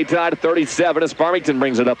 We stay tied at 37 as Farmington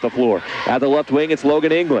brings it up the floor. At the left wing, it's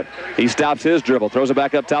Logan England. He stops his dribble, throws it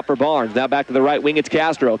back up top for Barnes. Now back to the right wing, it's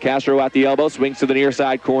Castro. Castro at the elbow, swings to the near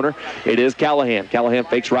side corner. It is Callahan. Callahan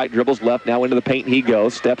fakes right, dribbles left. Now into the paint he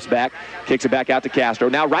goes. Steps back, kicks it back out to Castro.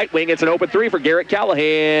 Now right wing, it's an open three for Garrett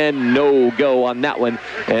Callahan. No go on that one.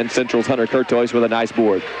 And Central's Hunter Curtois with a nice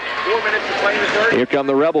board. 4 minutes to play in the third. Here come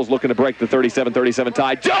the Rebels looking to break the 37-37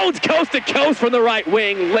 tie. Jones coast to coast from the right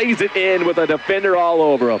wing. Lays it in with a defender all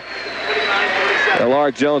over him.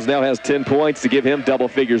 Alaric Jones now has 10 points to give him double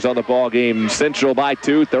figures on the ball game. Central by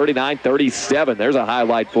 2, 39-37. There's a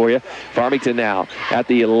highlight for you. Farmington now at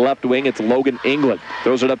the left wing. It's Logan England.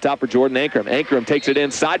 Throws it up top for Jordan Ankrum. Ankrum takes it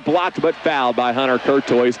inside, blocked but fouled by Hunter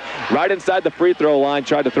Curtois. Right inside the free throw line,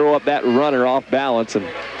 tried to throw up that runner off balance and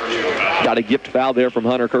got a gift foul there from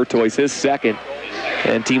Hunter Curtois, his second,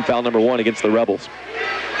 and team foul number 1 against the Rebels.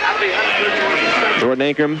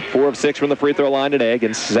 Jordan Ankrum, 4 of 6 from the free throw line today,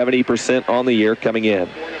 against 70% on the year coming in.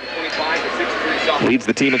 Leads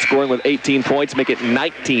the team in scoring with 18 points, make it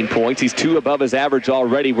 19 points. He's 2 above his average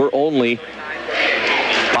already. We're only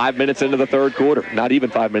 5 minutes into the third quarter. Not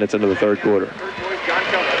even 5 minutes into the third quarter.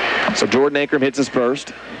 So Jordan Ankrum hits his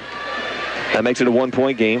first. That makes it a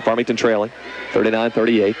 1-point game. Farmington trailing,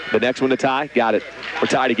 39-38. The next one to tie, got it. We're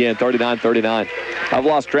tied again, 39-39. I've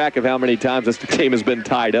lost track of how many times this game has been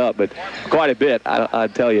tied up, but quite a bit, I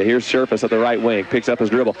tell you. Here's Scherfus at the right wing, picks up his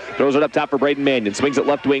dribble, throws it up top for Braden Mannion, swings it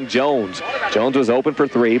left wing, Jones. Jones was open for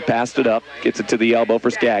 3, passed it up, gets it to the elbow for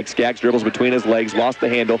Skaggs. Skaggs dribbles between his legs, lost the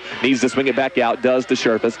handle, needs to swing it back out, does to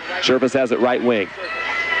Scherfus. Scherfus has it right wing.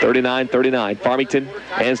 39-39. Farmington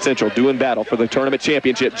and Central doing battle for the tournament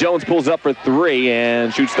championship. Jones pulls up for 3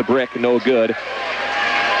 and shoots the brick. No good.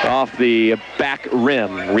 Off the back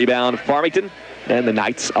rim. Rebound Farmington, and the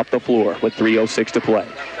Knights up the floor with 3:06 to play.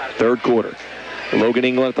 Third quarter. Logan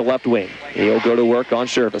England at the left wing. He'll go to work on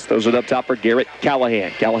Scherfus. Throws it up top for Garrett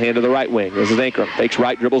Callahan. Callahan to the right wing. This is Ankrum. Fakes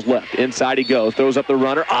right, dribbles left. Inside he goes. Throws up the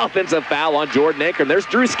runner. Offensive foul on Jordan Ankrum. There's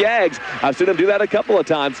Drew Skaggs. I've seen him do that a couple of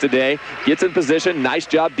times today. Gets in position. Nice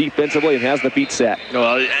job defensively and has the feet set.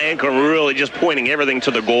 Well, Ankrum really just pointing everything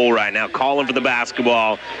to the goal right now. Calling for the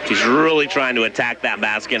basketball. He's really trying to attack that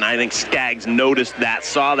basket. And I think Skaggs noticed that,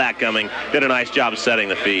 saw that coming. Did a nice job setting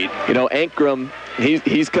the feet. You know, Ankrum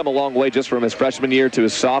he's come a long way just from his freshman year to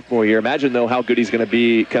his sophomore year. Imagine, though, how good he's going to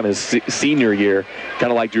be come his senior year,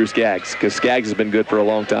 kind of like Drew Skaggs, because Skaggs has been good for a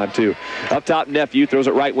long time, too. Up top, Nephew throws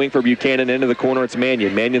it right wing for Buchanan. Into the corner, it's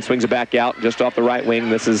Mannion. Mannion swings it back out just off the right wing.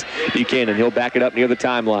 This is Buchanan. He'll back it up near the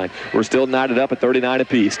timeline. We're still knotted up at 39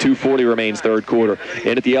 apiece. 2:40 remains third quarter.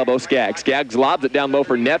 In at the elbow, Skaggs. Skaggs lobs it down low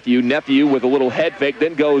for Nephew. Nephew with a little head fake,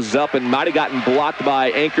 then goes up and might have gotten blocked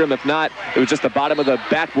by Ankrum. If not, it was just the bottom of the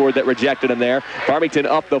backboard that rejected him there. Farmington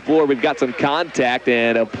up the floor. We've got some contact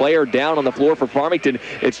and a player down on the floor for Farmington.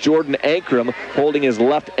 It's Jordan Ankrum holding his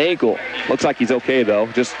left ankle. Looks like he's okay, though.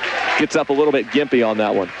 Just gets up a little bit gimpy on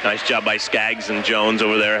that one. Nice job by Skaggs and Jones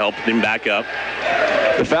over there helping him back up.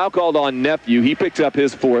 The foul called on Nephew. He picked up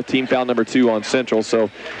his fourth, team foul number 2 on Central. So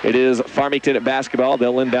it is Farmington at basketball.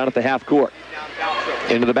 They'll inbound at the half court.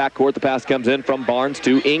 Into the backcourt, the pass comes in from Barnes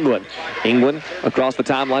to England. England across the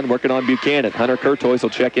timeline working on Buchanan. Hunter Curtois will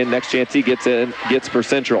check in next chance he gets for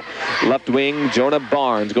Central. Left wing, Jonah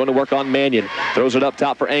Barnes going to work on Mannion. Throws it up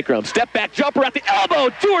top for Ankrum. Step back jumper at the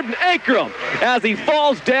elbow. Jordan Ankrum, as he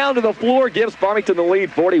falls down to the floor, gives Farmington the lead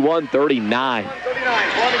 41-39.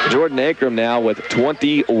 Jordan Ankrum now with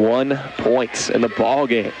 21 points in the ball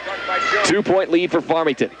game. 2-point lead for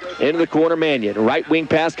Farmington. Into the corner, Mannion. Right wing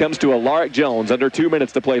pass comes to Alaric Jones. Under 2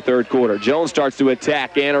 minutes to play third quarter. Jones starts to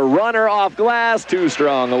attack, and a runner off glass. Too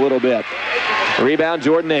strong a little bit. Rebound,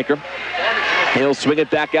 Jordan Ankrum. He'll swing it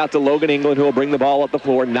back out to Logan England, who will bring the ball up the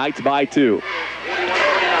floor. Knights by 2.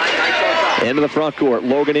 Into the front court,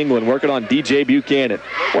 Logan England working on DJ Buchanan.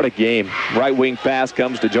 What a game. Right wing pass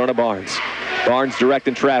comes to Jonah Barnes. Barnes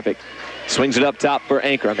directing traffic. Swings it up top for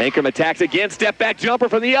Ankrum. Ankrum attacks again. Step back jumper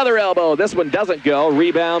from the other elbow. This one doesn't go.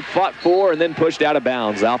 Rebound, fought for, and then pushed out of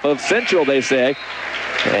bounds. Off of Central, they say.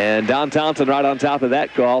 And Don Thompson right on top of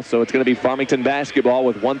that call. So it's going to be Farmington basketball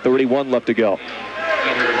with 1:31 left to go.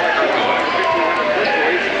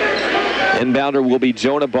 Inbounder will be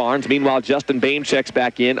Jonah Barnes. Meanwhile, Justin Bain checks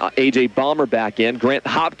back in. A.J. Balmer back in. Grant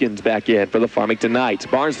Hopkins back in for the Farmington Knights.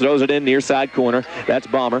 Barnes throws it in near side corner. That's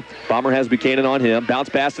Balmer. Balmer has Buchanan on him. Bounce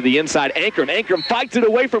pass to the inside. Ankrum. Ankrum fights it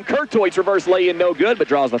away from Curtois. Reverse lay-in, no good, but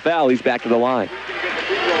draws the foul. He's back to the line.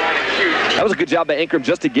 That was a good job by Ankrum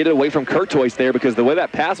just to get it away from Curtois there, because the way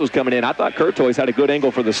that pass was coming in, I thought Curtois had a good angle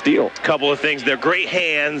for the steal. Couple of things. They're great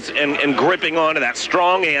hands and gripping onto that,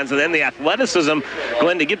 strong hands, and then the athleticism,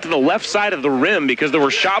 Glenn, to get to the left side of the rim, because there were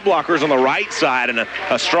shot blockers on the right side and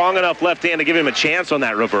a strong enough left hand to give him a chance on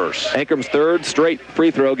that reverse. Ankrum's third straight free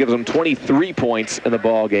throw gives him 23 points in the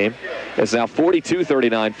ball game. It's now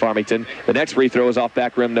 42-39 Farmington. The next free throw is off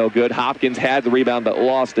back rim, no good. Hopkins had the rebound but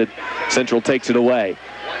lost it. Central takes it away.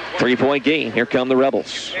 3-point game. Here come the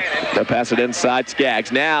Rebels. They'll pass it inside.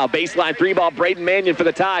 Skaggs. Now, baseline 3-ball. Braden Mannion for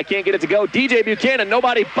the tie. Can't get it to go. DJ Buchanan.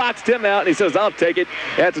 Nobody boxed him out, and he says, I'll take it.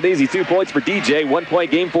 That's an easy 2 points for DJ.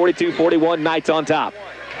 1-point game, 42-41. Knights on top.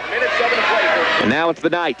 And now it's the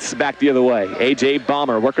Knights back the other way. A.J.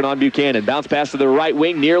 Balmer working on Buchanan. Bounce pass to the right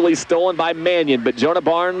wing. Nearly stolen by Mannion, but Jonah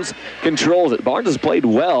Barnes controls it. Barnes has played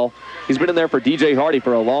well. He's been in there for DJ Hardy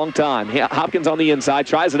for a long time. Hopkins on the inside.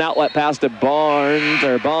 Tries an outlet pass to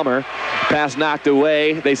Balmer. Pass knocked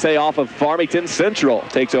away. They say off of Farmington. Central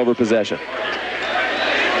takes over possession.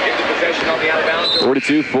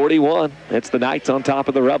 42-41. It's the Knights on top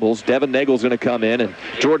of the Rebels. Devin Nagel's going to come in, and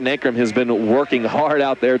Jordan Ankrum has been working hard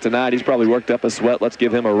out there tonight. He's probably worked up a sweat. Let's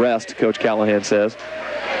give him a rest, Coach Callahan says.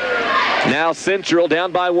 Now Central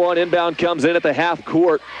down by 1. Inbound comes in at the half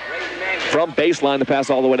court. From baseline, the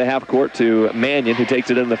pass all the way to half court to Mannion, who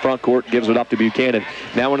takes it in the front court, gives it up to Buchanan.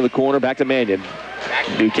 Now into the corner, back to Mannion.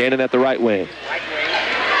 Buchanan at the right wing.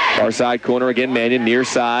 Far side corner again, Mannion near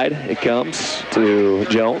side. It comes to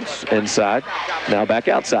Jones inside. Now back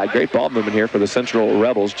outside. Great ball movement here for the Central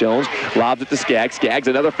Rebels. Jones lobs it to Skaggs. Skaggs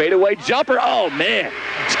another fadeaway jumper. Oh, man.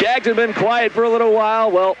 Skaggs had been quiet for a little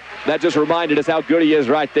while. Well, that just reminded us how good he is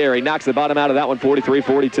right there. He knocks the bottom out of that one,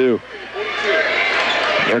 43-42.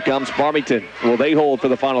 Here comes Farmington. Will they hold for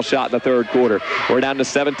the final shot in the third quarter? We're down to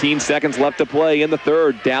 17 seconds left to play in the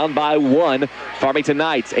third. Down by 1. Farmington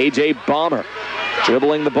Knights. A.J. Balmer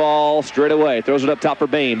dribbling the ball straight away. Throws it up top for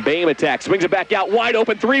Bain. Bain attacks. Swings it back out. Wide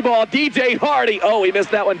open 3-ball. DJ Hardy. Oh, he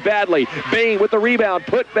missed that one badly. Bain with the rebound.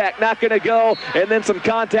 Put back. Not going to go. And then some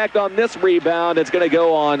contact on this rebound. It's going to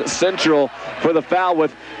go on Central for the foul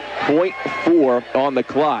with 0.4 on the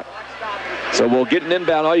clock. So we'll get an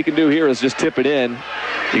inbound. All you can do here is just tip it in.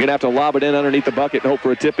 You're going to have to lob it in underneath the bucket and hope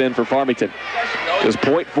for a tip in for Farmington. There's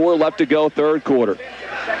 0.4 left to go, third quarter.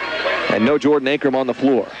 And no Jordan Ankrum on the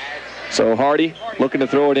floor. So Hardy looking to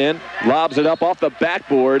throw it in, lobs it up off the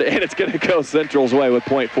backboard, and it's going to go Central's way with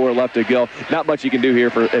 0.4 left to go. Not much you can do here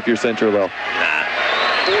if you're Central, though.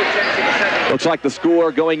 Looks like the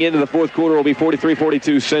score going into the fourth quarter will be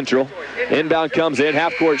 43-42 Central. Inbound comes in,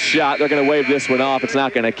 half-court shot. They're going to wave this one off. It's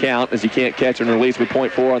not going to count as you can't catch and release with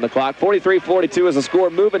 .4 on the clock. 43-42 is the score.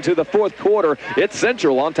 Moving to the fourth quarter. It's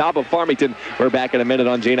Central on top of Farmington. We're back in a minute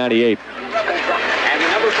on J98.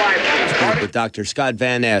 With Dr. Scott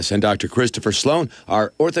Van Ness and Dr. Christopher Sloan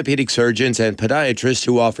are orthopedic surgeons and podiatrists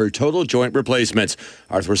who offer total joint replacements,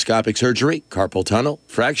 arthroscopic surgery, carpal tunnel,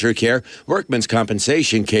 fracture care, workman's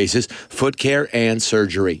compensation cases, foot care, and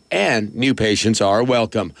surgery. And new patients are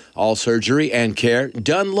welcome. All surgery and care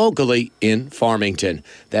done locally in Farmington.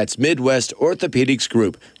 That's Midwest Orthopedics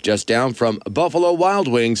Group, just down from Buffalo Wild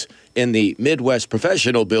Wings in the Midwest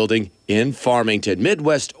Professional Building in Farmington.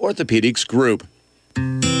 Midwest Orthopedics Group.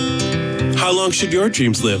 How long should your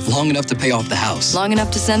dreams live? Long enough to pay off the house. Long enough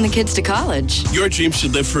to send the kids to college. Your dreams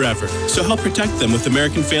should live forever. So help protect them with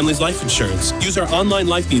American Families Life Insurance. Use our online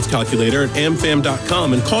life needs calculator at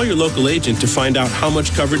amfam.com and call your local agent to find out how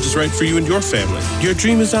much coverage is right for you and your family. Your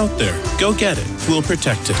dream is out there. Go get it. We'll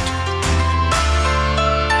protect it.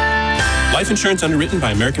 Life insurance underwritten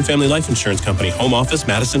by American Family Life Insurance Company. Home office,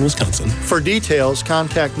 Madison, Wisconsin. For details,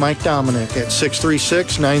 contact Mike Dominic at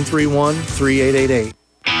 636-931-3888.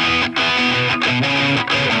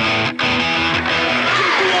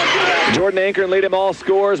 Jordan Ankern lead him all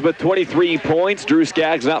scores with 23 points. Drew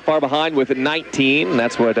Skaggs not far behind with 19.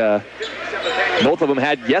 That's what both of them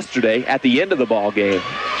had yesterday at the end of the ball game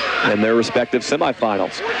in their respective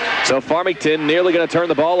semifinals. So Farmington nearly going to turn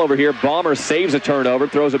the ball over here. Balmer saves a turnover,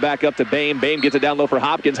 throws it back up to Bain. Bain gets it down low for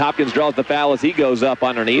Hopkins. Hopkins draws the foul as he goes up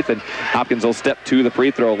underneath, and Hopkins will step to the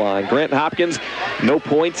free throw line. Grant Hopkins, no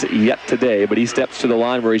points yet today, but he steps to the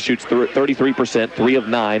line where he shoots 33%, 3 of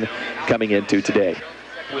 9 coming into today.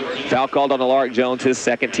 Foul called on Alaric Jones, his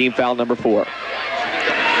second, team foul number 4.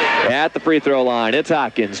 At the free throw line, it's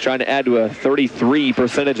Hopkins trying to add to a 33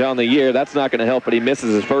 percentage on the year. That's not going to help, but he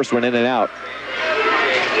misses his first one in and out.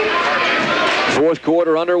 Fourth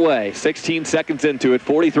quarter underway, 16 seconds into it,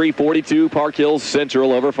 43-42, Park Hills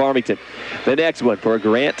Central over Farmington. The next one for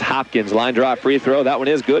Grant Hopkins, line drive free throw. That one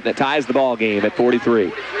is good, and it ties the ball game at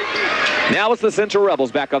 43. Now it's the Central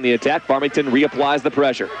Rebels back on the attack. Farmington reapplies the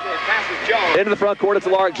pressure. Into the front court, it's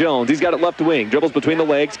Alaric Jones. He's got it left wing. Dribbles between the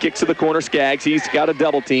legs, kicks to the corner. Skaggs, he's got a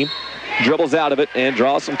double team. Dribbles out of it and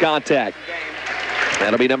draws some contact.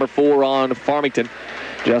 That'll be number 4 on Farmington.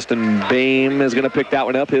 Justin Boehm is going to pick that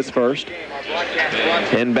one up, his first.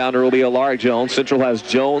 Inbounder will be Alaric Jones. Central has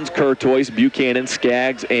Jones, Curtois, Buchanan,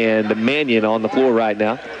 Skaggs, and Mannion on the floor right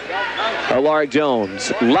now. Alaric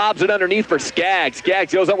Jones lobs it underneath for Skaggs.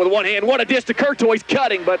 Skaggs goes up with one hand. What a dish to Curtois,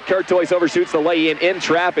 cutting, but Curtois overshoots the lay-in in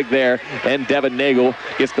traffic there, and Devin Nagel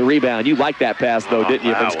gets the rebound. You liked that pass, though, didn't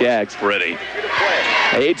you, from Skaggs? Pretty.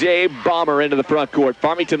 A.J. Balmer into the front court.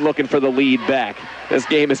 Farmington looking for the lead back. This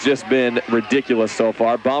game has just been ridiculous so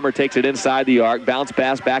far. Balmer takes it inside the arc. Bounce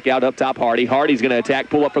pass back out up top Hardy. Hardy's going to attack,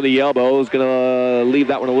 pull up from the elbow. He's going to leave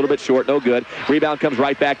that one a little bit short. No good. Rebound comes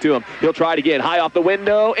right back to him. He'll try it again. High off the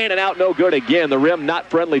window. In and out. No good again. The rim not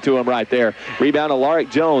friendly to him right there. Rebound Alaric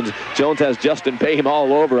Jones. Jones has Justin Boehm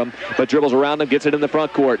all over him, but dribbles around him, gets it in the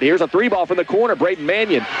front court. Here's a 3-ball from the corner. Braden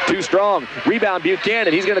Mannion, too strong. Rebound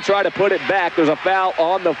Buchanan. He's going to try to put it back. There's a foul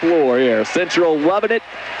on the floor here. Central loving it.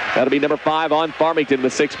 That'll be number 5 on Farmington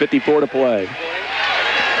with 6:54 to play.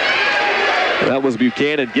 That was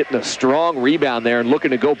Buchanan getting a strong rebound there and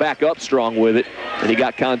looking to go back up strong with it. And he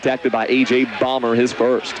got contacted by A.J. Balmer, his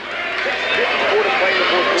first.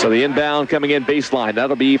 So the inbound coming in baseline.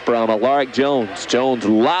 That'll be from Alaric Jones. Jones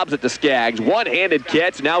lobs it to Skaggs. One-handed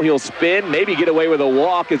catch. Now he'll spin, maybe get away with a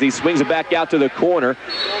walk as he swings it back out to the corner.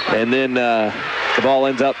 And then the ball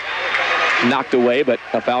ends up knocked away, but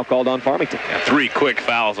a foul called on Farmington. Yeah, 3 quick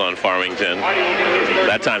fouls on Farmington.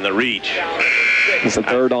 That time the reach. It's the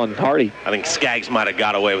third on Hardy. I think Skaggs might have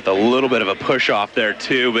got away with a little bit of a push off there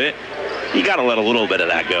too, but you got to let a little bit of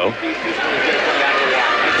that go.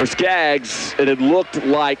 For Skaggs, it had looked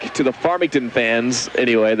like, to the Farmington fans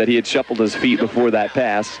anyway, that he had shuffled his feet before that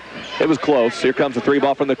pass. It was close. Here comes a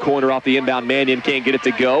 3-ball from the corner off the inbound. Mannion can't get it to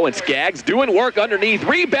go, and Skaggs doing work underneath.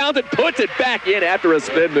 Rebounds it, puts it back in after a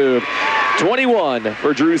spin move. 21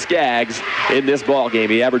 for Drew Skaggs in this ball game.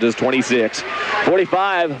 He averages 26.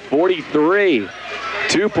 45-43.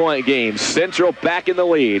 2-point game. Central back in the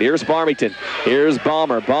lead. Here's Farmington. Here's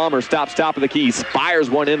Balmer. Balmer stops top of the key. Fires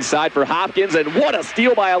one inside for Hopkins. And what a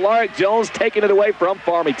steal by Alaric Jones, taking it away from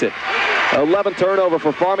Farmington. 11th turnover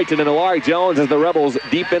for Farmington, and Alaric Jones is the Rebels'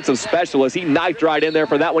 defensive specialist. He knifed right in there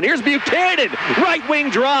for that one. Here's Buchanan. Right wing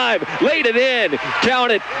drive. Laid it in.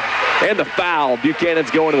 Count it. And the foul.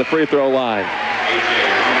 Buchanan's going to the free throw line.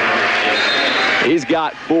 He's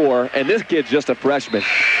got 4, and this kid's just a freshman.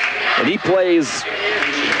 And he plays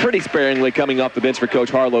pretty sparingly coming off the bench for Coach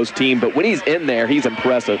Harlow's team, but when he's in there, he's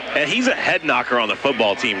impressive. And he's a head knocker on the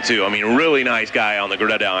football team, too. I mean, really nice guy on the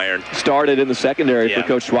gridiron. Started in the secondary for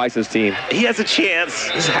Coach Schweiss's team. He has a chance.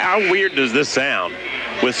 How weird does this sound?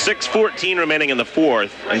 With 6:14 remaining in the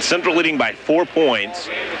fourth and Central leading by 4 points,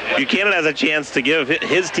 Buchanan has a chance to give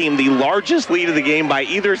his team the largest lead of the game by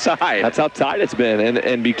either side. That's how tight it's been.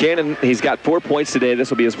 And Buchanan, he's got 4 points today. This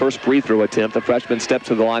will be his first free throw attempt. The freshman steps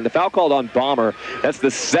to the line. The foul called on Bomber. That's the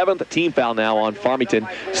 7th team foul now on Farmington.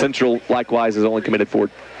 Central, likewise, has only committed four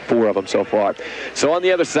of them so far. So on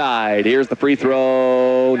the other side, here's the free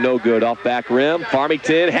throw. No good. Off back rim.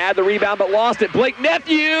 Farmington had the rebound but lost it. Blake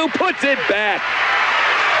Nephew puts it back.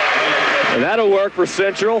 And that'll work for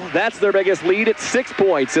Central. That's their biggest lead at 6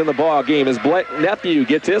 points in the ball game as Blake Nephew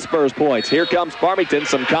gets his first points. Here comes Farmington.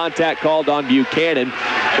 Some contact called on Buchanan.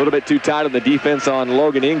 A little bit too tight on the defense on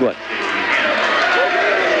Logan England.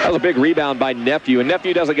 That was a big rebound by Nephew, and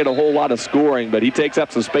Nephew doesn't get a whole lot of scoring, but he takes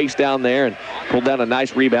up some space down there and pulled down a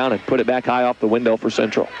nice rebound and put it back high off the window for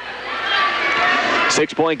Central.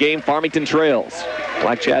 6-point game, Farmington trails.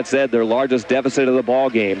 Like Chad said, their largest deficit of the ball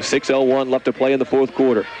game. 6:01 left to play in the fourth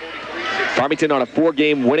quarter. Farmington on a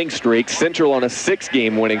 4-game winning streak. Central on a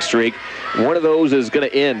 6-game winning streak. One of those is going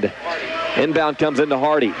to end. Inbound comes into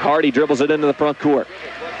Hardy. Hardy dribbles it into the front court.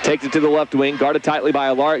 Takes it to the left wing, guarded tightly by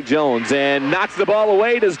Alaric Jones, and knocks the ball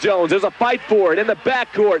away. Does Jones. There's a fight for it in the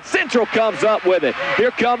backcourt. Central comes up with it. Here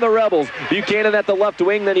come the Rebels. Buchanan at the left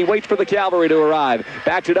wing, then he waits for the Cavalry to arrive.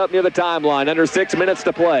 Backs it up near the timeline. Under 6 minutes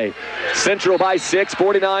to play. Central by 6,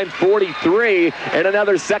 49-43, and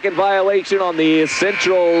another second violation on the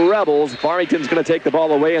Central Rebels. Farmington's going to take the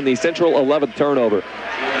ball away in the Central 11th turnover.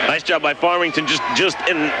 Nice job by Farmington. Just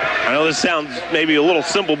in, I know this sounds maybe a little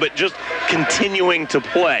simple, but just continuing to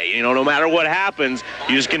play. You know, no matter what happens,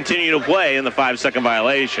 you just continue to play in the 5-second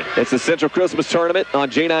violation. It's the Central Christmas Tournament on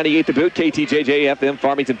J98 The Boot, KTJJ FM,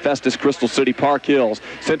 Farmington Festus, Crystal City, Park Hills.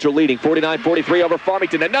 Central leading 49-43 over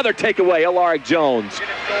Farmington. Another takeaway, Alaric Jones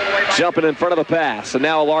jumping in front of the pass. And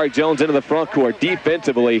now Alaric Jones into the front court.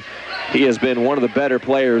 Defensively, he has been one of the better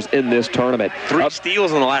players in this tournament. 3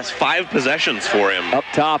 steals in the last 5 possessions for him. Up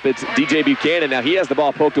top, it's DJ Buchanan. Now he has the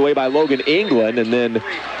ball poked away by Logan England, and then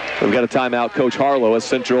we've got a timeout, Coach Harlow, as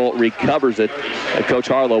Central recovers it. And Coach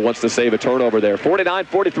Harlow wants to save a turnover there.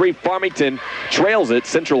 49-43, Farmington trails it.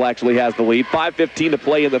 Central actually has the lead. 5:15 to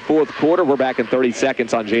play in the fourth quarter. We're back in 30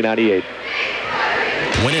 seconds on J98.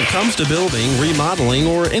 When it comes to building, remodeling,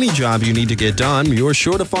 or any job you need to get done, you're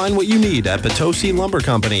sure to find what you need at Potosi Lumber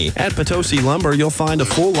Company. At Potosi Lumber, you'll find a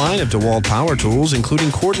full line of DeWalt power tools, including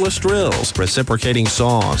cordless drills, reciprocating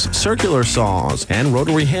saws, circular saws, and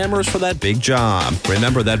rotary hammers for that big job.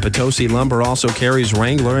 Remember that Potosi Lumber also carries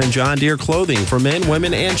Wrangler and John Deere clothing for men,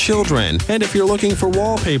 women, and children. And if you're looking for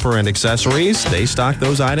wallpaper and accessories, they stock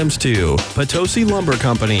those items too. Potosi Lumber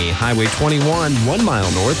Company, Highway 21, 1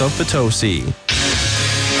 mile north of Potosi.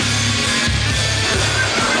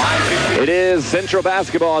 It is Central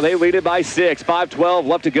basketball. They lead it by 6. 5:12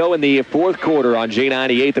 left to go in the fourth quarter on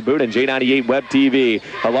J98 The Boot and J98 Web TV.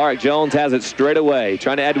 Alaric Jones has it straight away.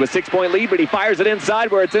 Trying to add to a 6-point lead, but he fires it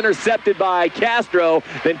inside where it's intercepted by Castro.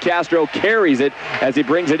 Then Castro carries it as he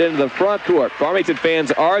brings it into the front court. Farmington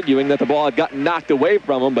fans arguing that the ball had gotten knocked away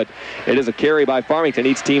from him, but it is a carry by Farmington.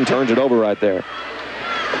 Each team turns it over right there.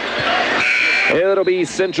 It'll be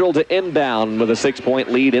Central to inbound with a 6-point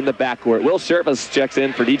lead in the backcourt. Will Sherpas checks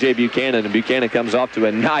in for DJ Buchanan, and Buchanan comes off to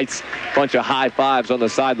a nice bunch of high fives on the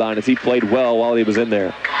sideline as he played well while he was in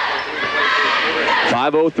there.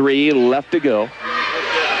 5:03 left to go.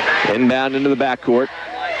 Inbound into the backcourt.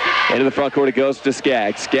 Into the front court it goes to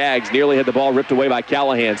Skaggs. Skaggs nearly had the ball ripped away by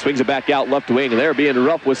Callahan. Swings it back out left wing. And they're being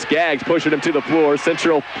rough with Skaggs, pushing him to the floor.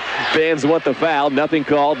 Central fans want the foul. Nothing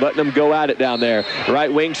called, letting them go at it down there. Right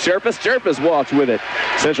wing, Sherpas. Sherpas walks with it.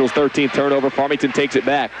 Central's 13th turnover. Farmington takes it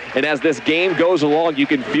back. And as this game goes along, you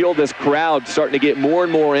can feel this crowd starting to get more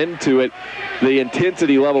and more into it. The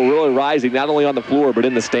intensity level really rising, not only on the floor, but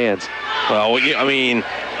in the stands. Well, I mean,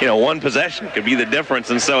 you know, one possession could be the difference.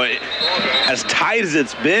 And so as tight as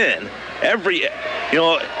it's been, how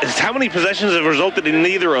many possessions have resulted in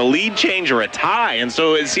either a lead change or a tie? And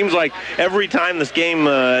so it seems like every time this game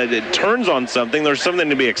it turns on something, there's something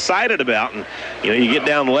to be excited about. And, you get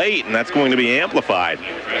down late, and that's going to be amplified.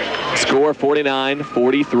 Score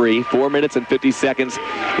 49-43. 4 minutes and 50 seconds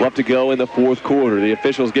left to go in the fourth quarter. The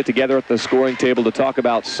officials get together at the scoring table to talk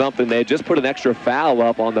about something. They had just put an extra foul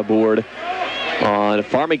up on the board on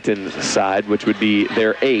Farmington's side, which would be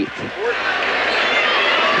their 8th.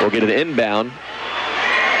 We'll get an inbound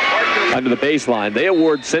under the baseline. They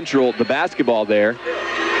award Central the basketball there,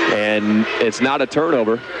 and it's not a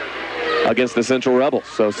turnover. against the Central Rebels.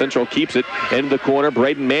 So Central keeps it into the corner.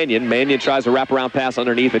 Braden Mannion. Mannion tries a wraparound pass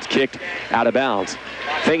underneath. It's kicked out of bounds.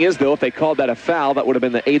 Thing is, though, if they called that a foul, that would have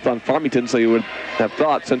been the 8th on Farmington, so you would have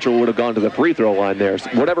thought Central would have gone to the free throw line there. So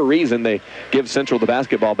whatever reason, they give Central the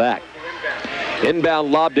basketball back.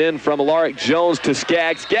 Inbound lobbed in from Alaric Jones to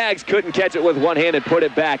Skaggs. Skaggs couldn't catch it with one hand and put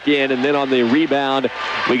it back in. And then on the rebound,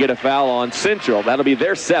 we get a foul on Central. That'll be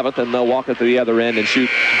their 7th, and they'll walk it to the other end and shoot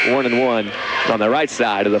 1 and 1 on the right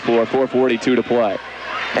side of the floor. 4:42 to play.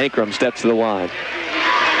 Ankrum steps to the line.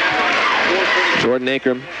 Jordan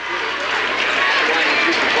Ankrum,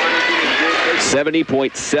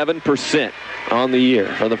 70.7% on the year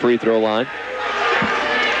from the free throw line.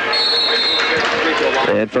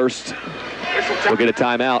 And first, we'll get a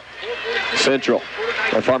timeout. Central,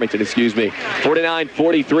 or Farmington, excuse me.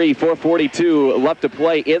 49-43, 4:42 left to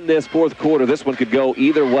play in this fourth quarter. This one could go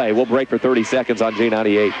either way. We'll break for 30 seconds on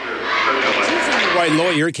J98. Right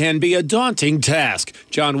lawyer can be a daunting task.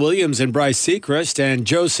 John Williams and Bryce Seacrest and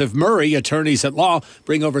Joseph Murray, attorneys at law,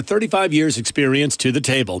 bring over 35 years' experience to the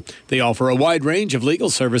table. They offer a wide range of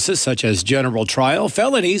legal services such as general trial,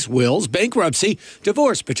 felonies, wills, bankruptcy,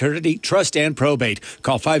 divorce, paternity, trust, and probate.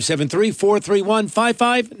 Call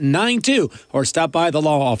 573-431-5592 or stop by the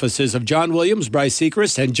law offices of John Williams, Bryce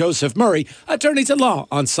Seacrest, and Joseph Murray, attorneys at law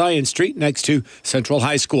on Science Street next to Central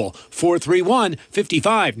High School.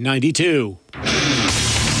 431-5592.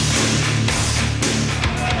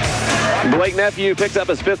 Blake Nephew picks up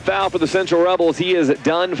his 5th foul for the Central Rebels. He is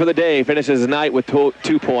done for the day. Finishes the night with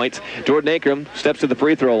 2 points. Jordan Ankrum steps to the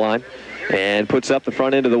free throw line and puts up the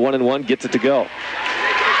front end of the 1 and 1, gets it to go.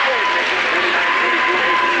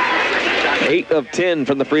 8 of 10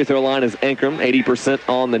 from the free throw line is Ankrum. 80%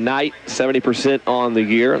 on the night, 70% on the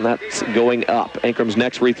year, and that's going up. Ankrum's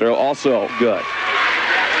next free throw also good.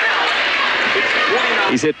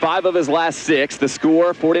 He's hit 5 of his last 6. The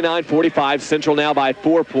score, 49-45. Central now by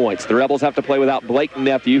 4 points. The Rebels have to play without Blake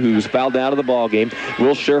Nephew, who's fouled out of the ball game.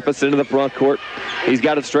 Will Sherfus into the front court. He's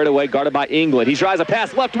got it straight away, guarded by England. He tries a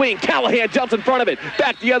pass left wing. Callahan jumps in front of it.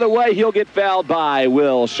 Back the other way. He'll get fouled by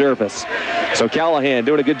Will Sherfus. So Callahan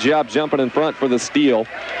doing a good job jumping in front for the steal.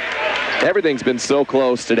 Everything's been so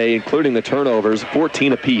close today, including the turnovers,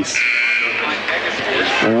 14 apiece.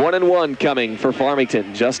 1 and 1 coming for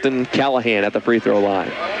Farmington. Justin Callahan at the free throw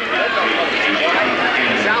line.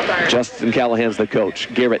 Justin Callahan's the coach.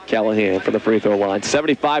 Garrett Callahan for the free throw line.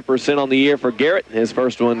 75% on the year for Garrett. His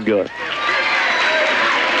first one good.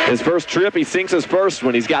 His first trip, he sinks his first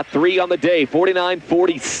one. He's got 3 on the day.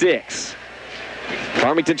 49-46.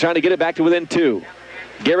 Farmington trying to get it back to within 2.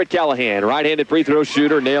 Garrett Callahan, right-handed free throw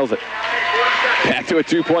shooter, nails it. Back to a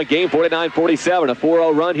 2-point game, 49-47. A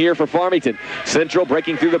 4-0 run here for Farmington. Central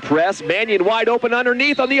breaking through the press. Mannion wide open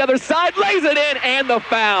underneath on the other side. Lays it in, and the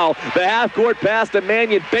foul. The half-court pass to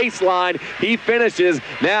Mannion baseline. He finishes.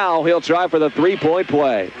 Now he'll try for the 3-point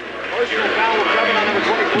play.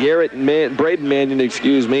 Braden Mannion,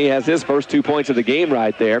 has his first 2 points of the game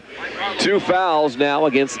right there. 2 fouls now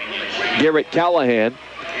against Garrett Callahan.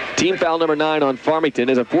 Team foul number 9 on Farmington.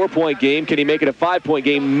 Is a 4-point game. Can he make it a 5-point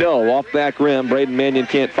game? No. Off back rim. Braden Mannion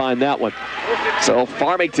can't find that one. So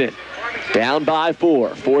Farmington down by 4.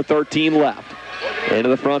 4:13 left. Into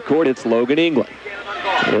the front court, it's Logan England.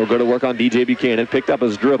 He'll go to work on DJ Buchanan. Picked up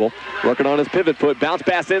his dribble. Working on his pivot foot. Bounce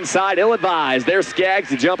pass inside. Ill-advised. There's Skaggs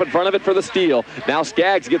to jump in front of it for the steal. Now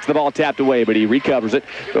Skaggs gets the ball tapped away, but he recovers it.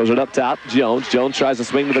 Throws it up top. Jones. Jones tries to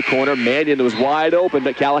swing to the corner. Mannion was wide open,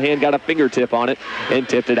 but Callahan got a fingertip on it and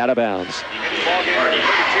tipped it out of bounds.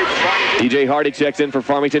 DJ Hardy checks in for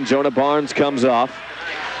Farmington. Jonah Barnes comes off.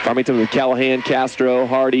 Farmington with Callahan, Castro,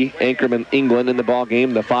 Hardy, Ankrum, and England in the ball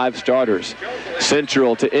game, the 5 starters.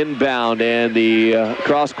 Central to inbound, and the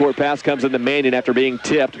cross-court pass comes into Mannion after being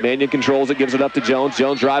tipped. Mannion controls it, gives it up to Jones.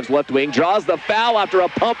 Jones drives left wing, draws the foul after a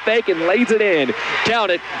pump fake, and lays it in. Count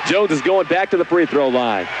it. Jones is going back to the free throw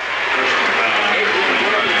line.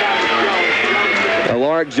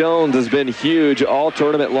 Alaric Jones has been huge all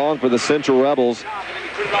tournament long for the Central Rebels.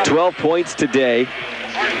 12 points today.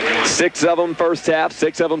 6 of them first half,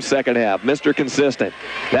 6 of them second half. Mr. Consistent.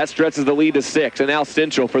 That stretches the lead to 6. And now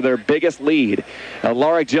Central for their biggest lead.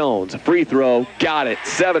 Alaric Jones, free throw, got it.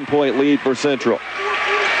 7-point lead for Central.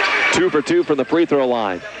 2 for 2 from the free throw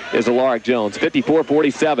line is Alaric Jones.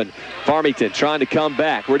 54-47. Farmington trying to come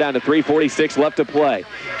back. We're down to 3:46 left to play.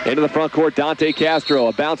 Into the front court, Dante Castro.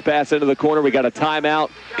 A bounce pass into the corner. We got a timeout.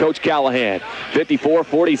 Coach Callahan.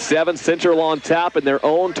 54-47. Central on top in their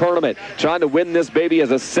own tournament. Trying to win this baby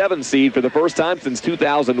as a 7 seed for the first time since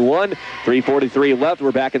 2001. 3:43 left.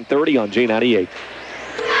 We're back in 30 on J98.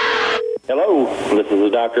 Hello, this is the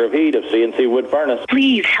Doctor of Heat of CNC Wood Furnace.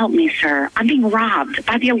 Please help me, sir. I'm being robbed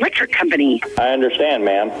by the electric company. I understand,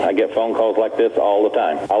 ma'am. I get phone calls like this all the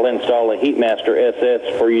time. I'll install a Heatmaster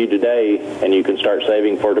SS for you today, and you can start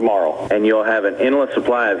saving for tomorrow. And you'll have an endless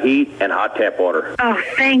supply of heat and hot tap water. Oh,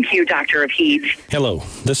 thank you, Doctor of Heat. Hello,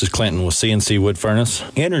 this is Clinton with CNC Wood Furnace.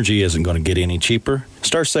 Energy isn't going to get any cheaper.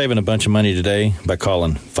 Start saving a bunch of money today by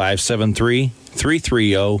calling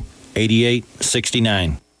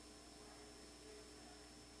 573-330-8869.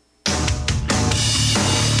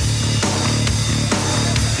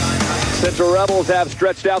 Central Rebels have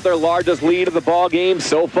stretched out their largest lead of the ball game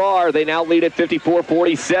so far. They now lead at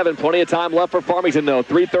 54-47. Plenty of time left for Farmington, though.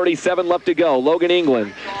 3:37 left to go. Logan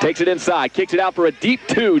England takes it inside, kicks it out for a deep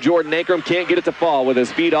two. Jordan Ankrum can't get it to fall with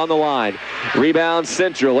his feet on the line. Rebound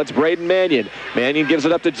Central. It's Braden Mannion. Mannion gives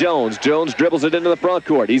it up to Jones. Jones dribbles it into the front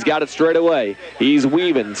court. He's got it straight away. He's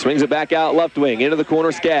weaving, swings it back out left wing, into the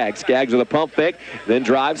corner Skaggs. Skaggs with a pump fake, then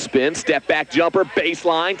drive, spin, step back jumper,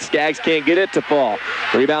 baseline. Skaggs can't get it to fall.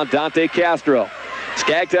 Rebound Dante Castro.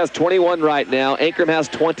 Skaggs has 21 right now. Ankrum has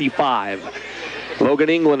 25. Logan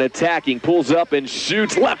England attacking, pulls up and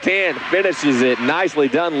shoots left hand, finishes it. Nicely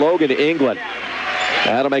done, Logan England.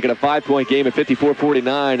 That'll make it a 5-point game at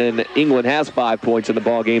 54-49, and England has 5 points in the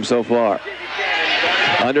ball game so far.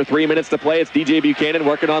 Under 3 minutes to play. It's DJ Buchanan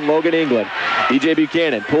working on Logan England. DJ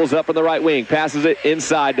Buchanan pulls up from the right wing, passes it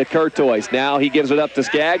inside to Curtois. Now he gives it up to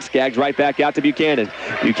Skaggs. Skaggs right back out to Buchanan.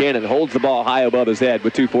 Buchanan holds the ball high above his head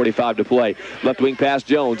with 2:45 to play. Left wing pass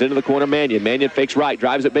Jones into the corner Mannion. Mannion fakes right,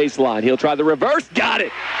 drives at baseline. He'll try the reverse. Got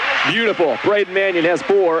it. Beautiful. Braden Mannion has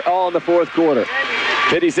 4 all in the fourth quarter.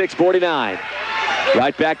 56-49.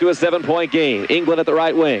 Right back to a 7-point game. England at the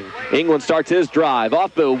right wing. England starts his drive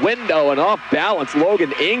off the window and off balance.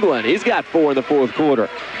 Logan England, he's got 4 in the fourth quarter.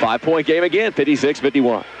 5-point game again,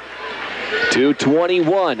 56-51.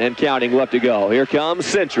 2:21 and counting left to go. Here comes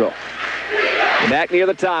Central. Back near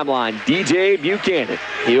the timeline, DJ Buchanan.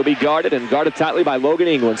 He'll be guarded and guarded tightly by Logan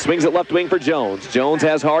England. Swings it left wing for Jones. Jones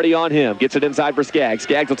has Hardy on him. Gets it inside for Skaggs.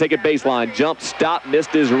 Skaggs will take it baseline. Jump, stop, missed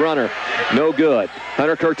his runner. No good.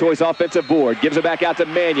 Hunter Curtois offensive board. Gives it back out to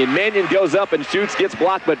Mannion. Mannion goes up and shoots, gets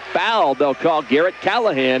blocked, but fouled. They'll call Garrett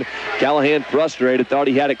Callahan. Callahan frustrated, thought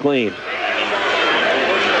he had it clean.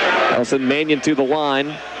 Nelson Mannion to the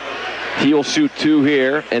line. He'll shoot 2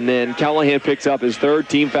 here, and then Callahan picks up his 3rd,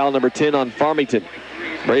 team foul number 10 on Farmington.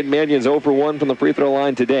 Braden Mannion's 0 for 1 from the free throw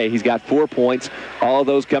line today. He's got 4 points, all of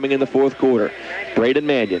those coming in the fourth quarter. Braden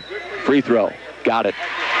Mannion, free throw, got it.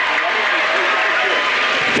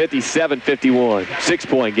 57-51,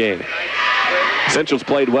 6-point game. Central's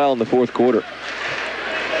played well in the fourth quarter.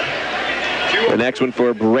 The next one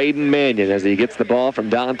for Braden Mannion as he gets the ball from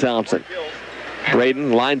Don Thompson.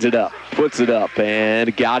 Braden lines it up, puts it up,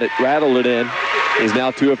 and got it, rattled it in. He's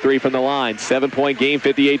now 2 of 3 from the line. 7-point game,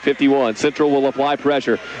 58-51. Central will apply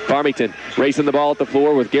pressure. Farmington racing the ball at the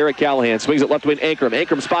floor with Garrett Callahan. Swings it left wing Ankrum.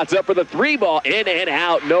 Ankrum spots up for the 3 ball. In and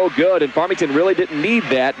out, no good. And Farmington really didn't need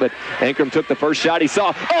that, but Ankrum took the first shot he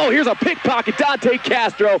saw. Oh, here's a pickpocket, Dante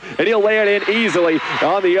Castro, and he'll lay it in easily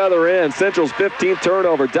on the other end. Central's 15th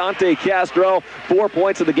turnover. Dante Castro, 4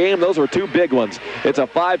 points in the game. Those were 2 big ones. It's a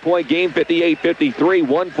 5-point game, 58-53.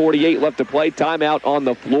 1:48 left to play. Timeout on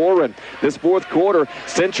the floor, and this fourth quarter,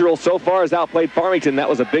 Central so far has outplayed Farmington. That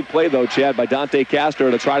was a big play, though, Chad, by Dante Castro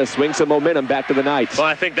to try to swing some momentum back to the Knights. Well,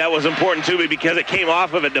 I think that was important, too, because it came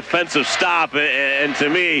off of a defensive stop, and to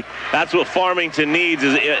me, that's what Farmington needs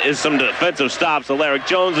is some defensive stops. Alaric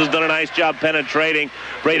Jones has done a nice job penetrating.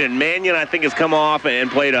 Braden Mannion, I think, has come off and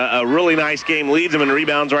played a really nice game. Leads them in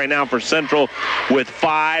rebounds right now for Central with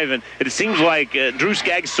 5, and it seems like Drew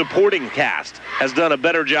Skaggs' supporting cast has done a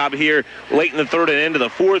better job here late in the third and into the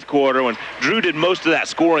fourth quarter when Drew did most of that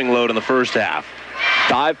scoring load in the first half.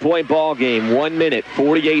 5-point ball game, 1 minute,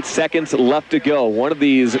 48 seconds left to go. One of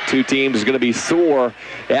these 2 teams is going to be sore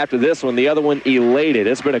after this one. The other one elated.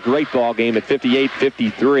 It's been a great ball game at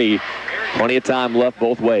 58-53. Plenty of time left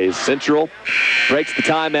both ways. Central breaks the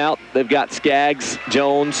timeout. They've got Skaggs,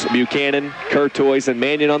 Jones, Buchanan, Curtois, and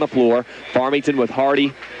Mannion on the floor. Farmington with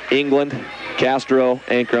Hardy, England, Castro,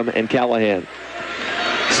 Ankrum, and Callahan.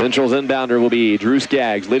 Central's inbounder will be Drew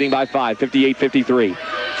Skaggs, leading by 5, 58-53.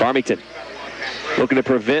 Farmington looking to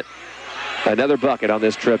prevent another bucket on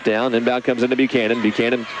this trip down. Inbound comes into Buchanan.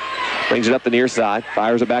 Buchanan brings it up the near side,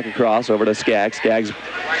 fires it back across over to Skaggs. Skaggs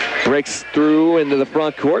breaks through into the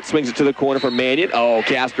front court, swings it to the corner for Mannion. Oh,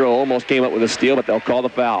 Castro almost came up with a steal, but they'll call the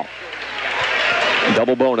foul.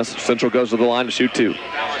 Double bonus. Central goes to the line to shoot 2.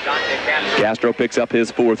 Castro picks up his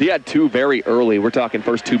 4th. He had 2 very early. We're talking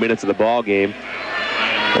first 2 minutes of the ball game.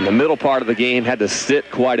 In the middle part of the game, had to sit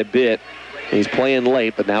quite a bit. He's playing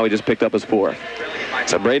late, but now he just picked up his fourth.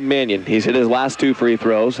 So Braden Mannion, he's hit his last 2 free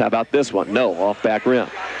throws. How about this one? No, off back rim.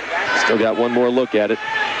 Still got one more look at it.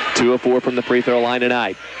 2 of 4 from the free throw line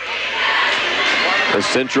tonight. The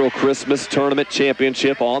Central Christmas Tournament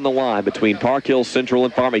Championship on the line between Park Hill Central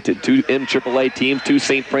and Farmington. 2 MAAA teams, 2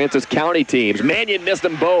 St. Francis County teams. Mannion missed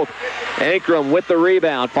them both. Ankrum with the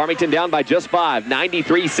rebound. Farmington down by just 5.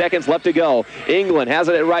 93 seconds left to go. England has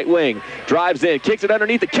it at right wing. Drives in, kicks it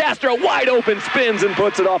underneath the Castro. Wide open, spins and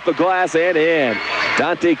puts it off the glass and in.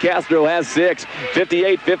 Dante Castro has 6.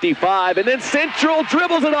 58-55. And then Central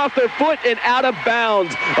dribbles it off their foot and out of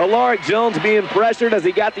bounds. Alaric Jones being pressured as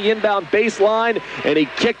he got the inbound baseline. And he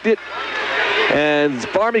kicked it, and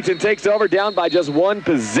Farmington takes over down by just 1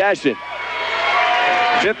 possession.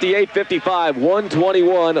 58-55,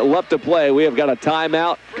 1:21 left to play. We have got a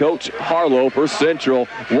timeout. Coach Harlow for Central.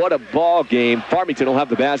 What a ball game. Farmington will have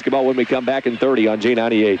the basketball when we come back in 30 on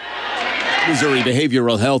J98. Missouri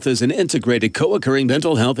Behavioral Health is an integrated co-occurring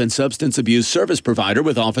mental health and substance abuse service provider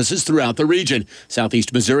with offices throughout the region.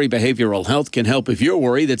 Southeast Missouri Behavioral Health can help if you're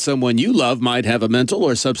worried that someone you love might have a mental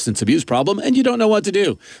or substance abuse problem and you don't know what to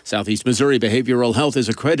do. Southeast Missouri Behavioral Health is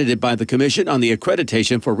accredited by the Commission on the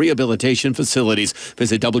Accreditation for Rehabilitation Facilities.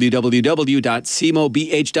 Visit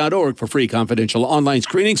www.cmobh.org for free confidential online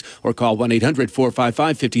screenings or call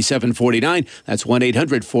 1-800-455-5749. That's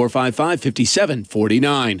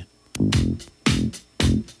 1-800-455-5749.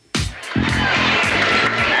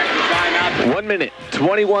 1 minute,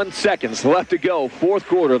 21 seconds left to go. 4th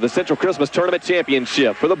quarter of the Central Christmas Tournament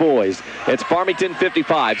Championship for the boys. It's Farmington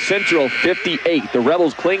 55, Central 58. The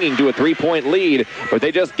Rebels clinging to a 3-point lead, but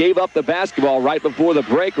they just gave up the basketball right before the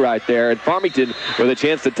break right there. And Farmington with a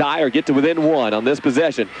chance to tie or get to within 1 on this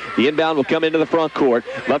possession. The inbound will come into the front court.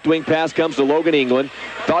 Left wing pass comes to Logan England.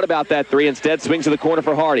 Thought about that 3, instead swings to the corner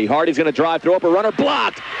for Hardy. Hardy's going to drive, throw up a runner,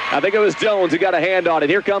 blocked. I think it was Jones who got a hand on it.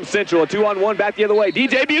 Here comes Central, a 2-on-1 back the other way.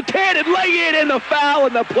 DJ Buchanan lay it in the foul,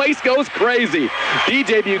 and the place goes crazy.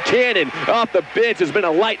 DJ Buchanan off the bench has been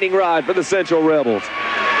a lightning rod for the Central Rebels.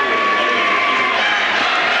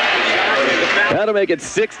 That'll make it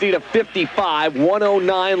 60-55.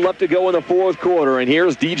 1:09 left to go in the 4th quarter, and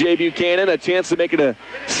here's DJ Buchanan, a chance to make it a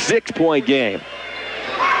 6-point game.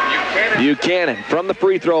 Buchanan from the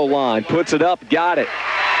free throw line, puts it up, got it.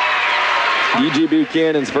 DJ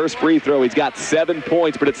Buchanan's first free throw. He's got 7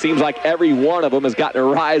 points, but it seems like every one of them has gotten a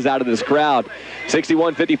rise out of this crowd.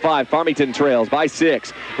 61-55, Farmington trails by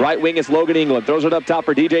 6. Right wing is Logan England. Throws it up top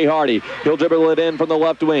for DJ Hardy. He'll dribble it in from the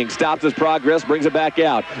left wing. Stops his progress, brings it back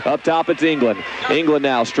out. Up top, it's England. England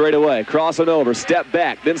now straight away. Crossing over, step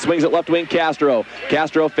back, then swings it left wing Castro.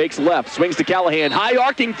 Castro fakes left, swings to Callahan. High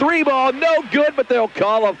arcing 3 ball, no good, but they'll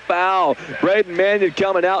call a foul. Braden Mannion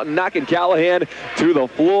coming out and knocking Callahan to the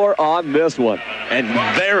floor on this one. And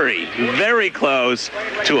very, very close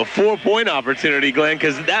to a 4-point opportunity, Glenn,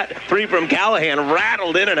 because that 3 from Callahan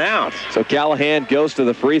rattled in and out. So Callahan goes to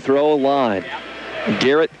the free throw line.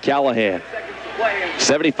 Garrett Callahan,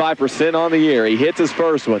 75% on the year. He hits his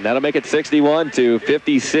first one. That'll make it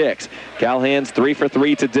 61-56. Callahan's 3 for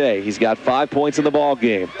 3 today. He's got 5 points in the ball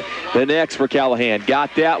game. The next for Callahan, got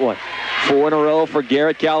that one. 4 in a row for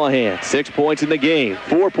Garrett Callahan. 6 points in the game.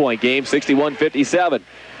 4-point game, 61-57.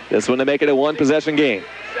 This one to make it a 1-possession game.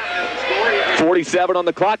 47 on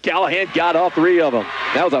the clock. Callahan got all 3 of them.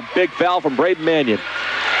 That was a big foul from Braden Mannion.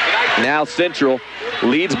 Now Central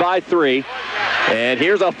leads by 3. And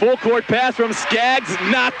here's a full court pass from Skaggs,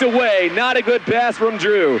 knocked away. Not a good pass from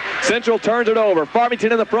Drew. Central turns it over.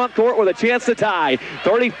 Farmington in the front court with a chance to tie.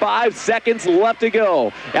 35 seconds left to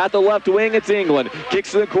go. At the left wing, it's England.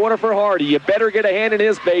 Kicks to the corner for Hardy. You better get a hand in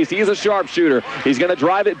his face. He's a sharpshooter. He's going to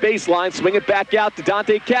drive it baseline, swing it back out to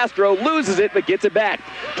Dante Castro. Loses it, but gets it back.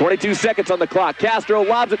 22 seconds on the clock. Castro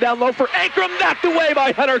lobs it down low for Ankrum. Knocked away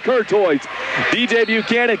by Hunter Curtois. DJ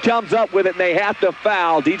Buchanan comes up with it, and they have to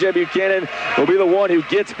foul. DJ Buchanan will be the one who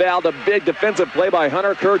gets fouled. A big defensive play by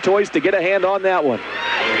Hunter Curtois to get a hand on that one.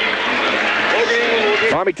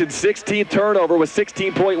 Farmington's 16th turnover with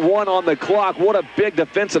 16.1 on the clock. What a big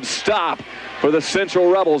defensive stop for the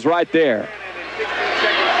Central Rebels right there.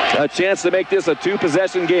 A chance to make this a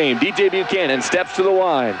 2-possession game. DJ Buchanan steps to the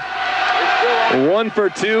line. 1 for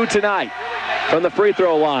 2 tonight from the free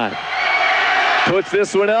throw line. Puts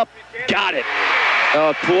this one up. Got it.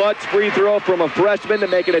 A clutch free throw from a freshman to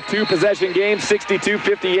make it a 2-possession game,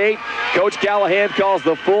 62-58. Coach Callahan calls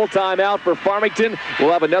the full timeout for Farmington.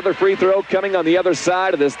 We'll have another free throw coming on the other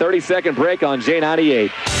side of this 30-second break on J98.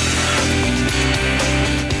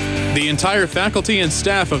 The entire faculty and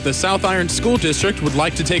staff of the South Iron School District would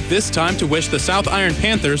like to take this time to wish the South Iron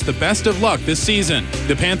Panthers the best of luck this season.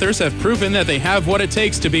 The Panthers have proven that they have what it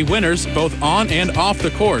takes to be winners both on and off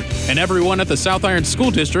the court, and everyone at the South Iron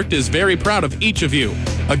School District is very proud of each of you.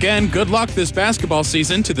 Again, good luck this basketball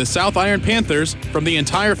season to the South Iron Panthers from the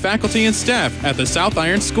entire faculty and staff at the South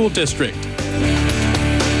Iron School District.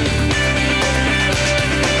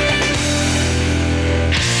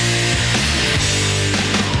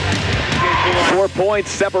 4 points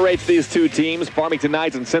separates these two teams, Farmington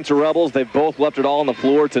Knights and Central Rebels. They've both left it all on the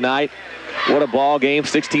floor tonight. What a ball game,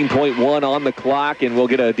 16.1 on the clock, and we'll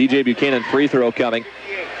get a DJ Buchanan free throw coming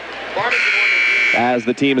as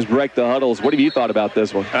the teams break the huddles. What have you thought about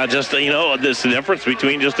this one? This difference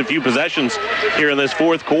between just a few possessions here in this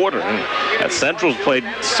fourth quarter. And Central's played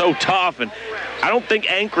so tough, and I don't think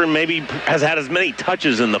Ankrum maybe has had as many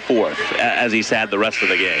touches in the fourth as he's had the rest of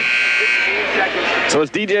the game. So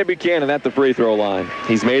it's DJ Buchanan at the free throw line.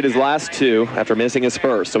 He's made his last two after missing his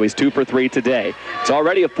first, so he's 2 for 3 today. It's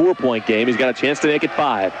already a 4-point game. He's got a chance to make it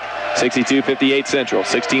 5. 62-58 Central,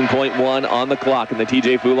 16.1 on the clock in the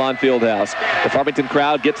TJ Foulon Fieldhouse. The Farmington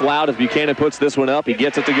crowd gets loud as Buchanan puts this one up. He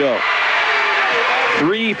gets it to go.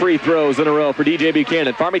 3 free throws in a row for DJ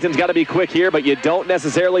Buchanan. Farmington's got to be quick here, but you don't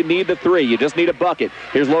necessarily need the 3. You just need a bucket.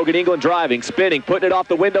 Here's Logan England driving, spinning, putting it off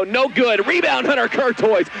the window. No good. Rebound, Hunter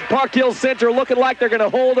Curtois. Park Hill Center looking like they're going to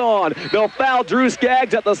hold on. They'll foul Drew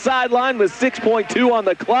Skaggs at the sideline with 6.2 on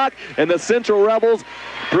the clock, and the Central Rebels,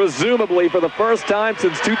 presumably for the first time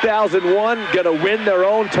since 2001, going to win their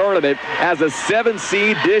own tournament as a 7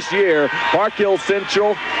 seed this year. Park Hill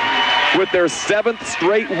Central with their 7th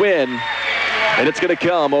straight win. And it's going to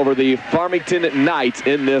come over the Farmington Knights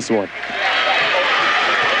in this one.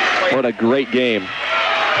 What a great game.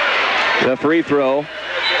 The free throw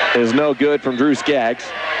is no good from Drew Skaggs.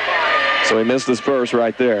 So he missed his first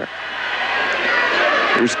right there.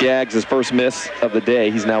 Drew Skaggs, his first miss of the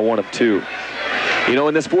day. He's now 1 of 2. You know,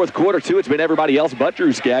 in this fourth quarter, too, it's been everybody else but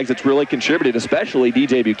Drew Skaggs that's really contributed, especially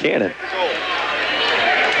DJ Buchanan.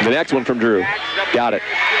 The next one from Drew. Got it.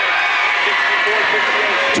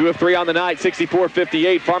 2 of 3 on the night,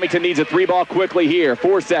 64-58. Farmington needs a 3-ball quickly here.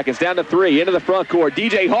 4 seconds, down to 3, into the front court.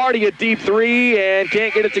 DJ Hardy a deep 3 and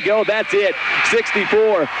can't get it to go. That's it.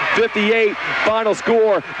 64-58, final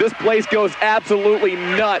score. This place goes absolutely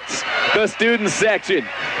nuts. The student section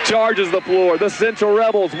charges the floor. The Central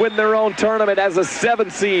Rebels win their own tournament as a 7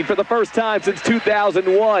 seed for the first time since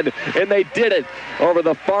 2001, and they did it over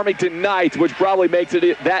the Farmington Knights, which probably makes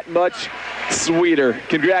it that much sweeter.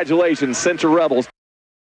 Congratulations, Central Rebels.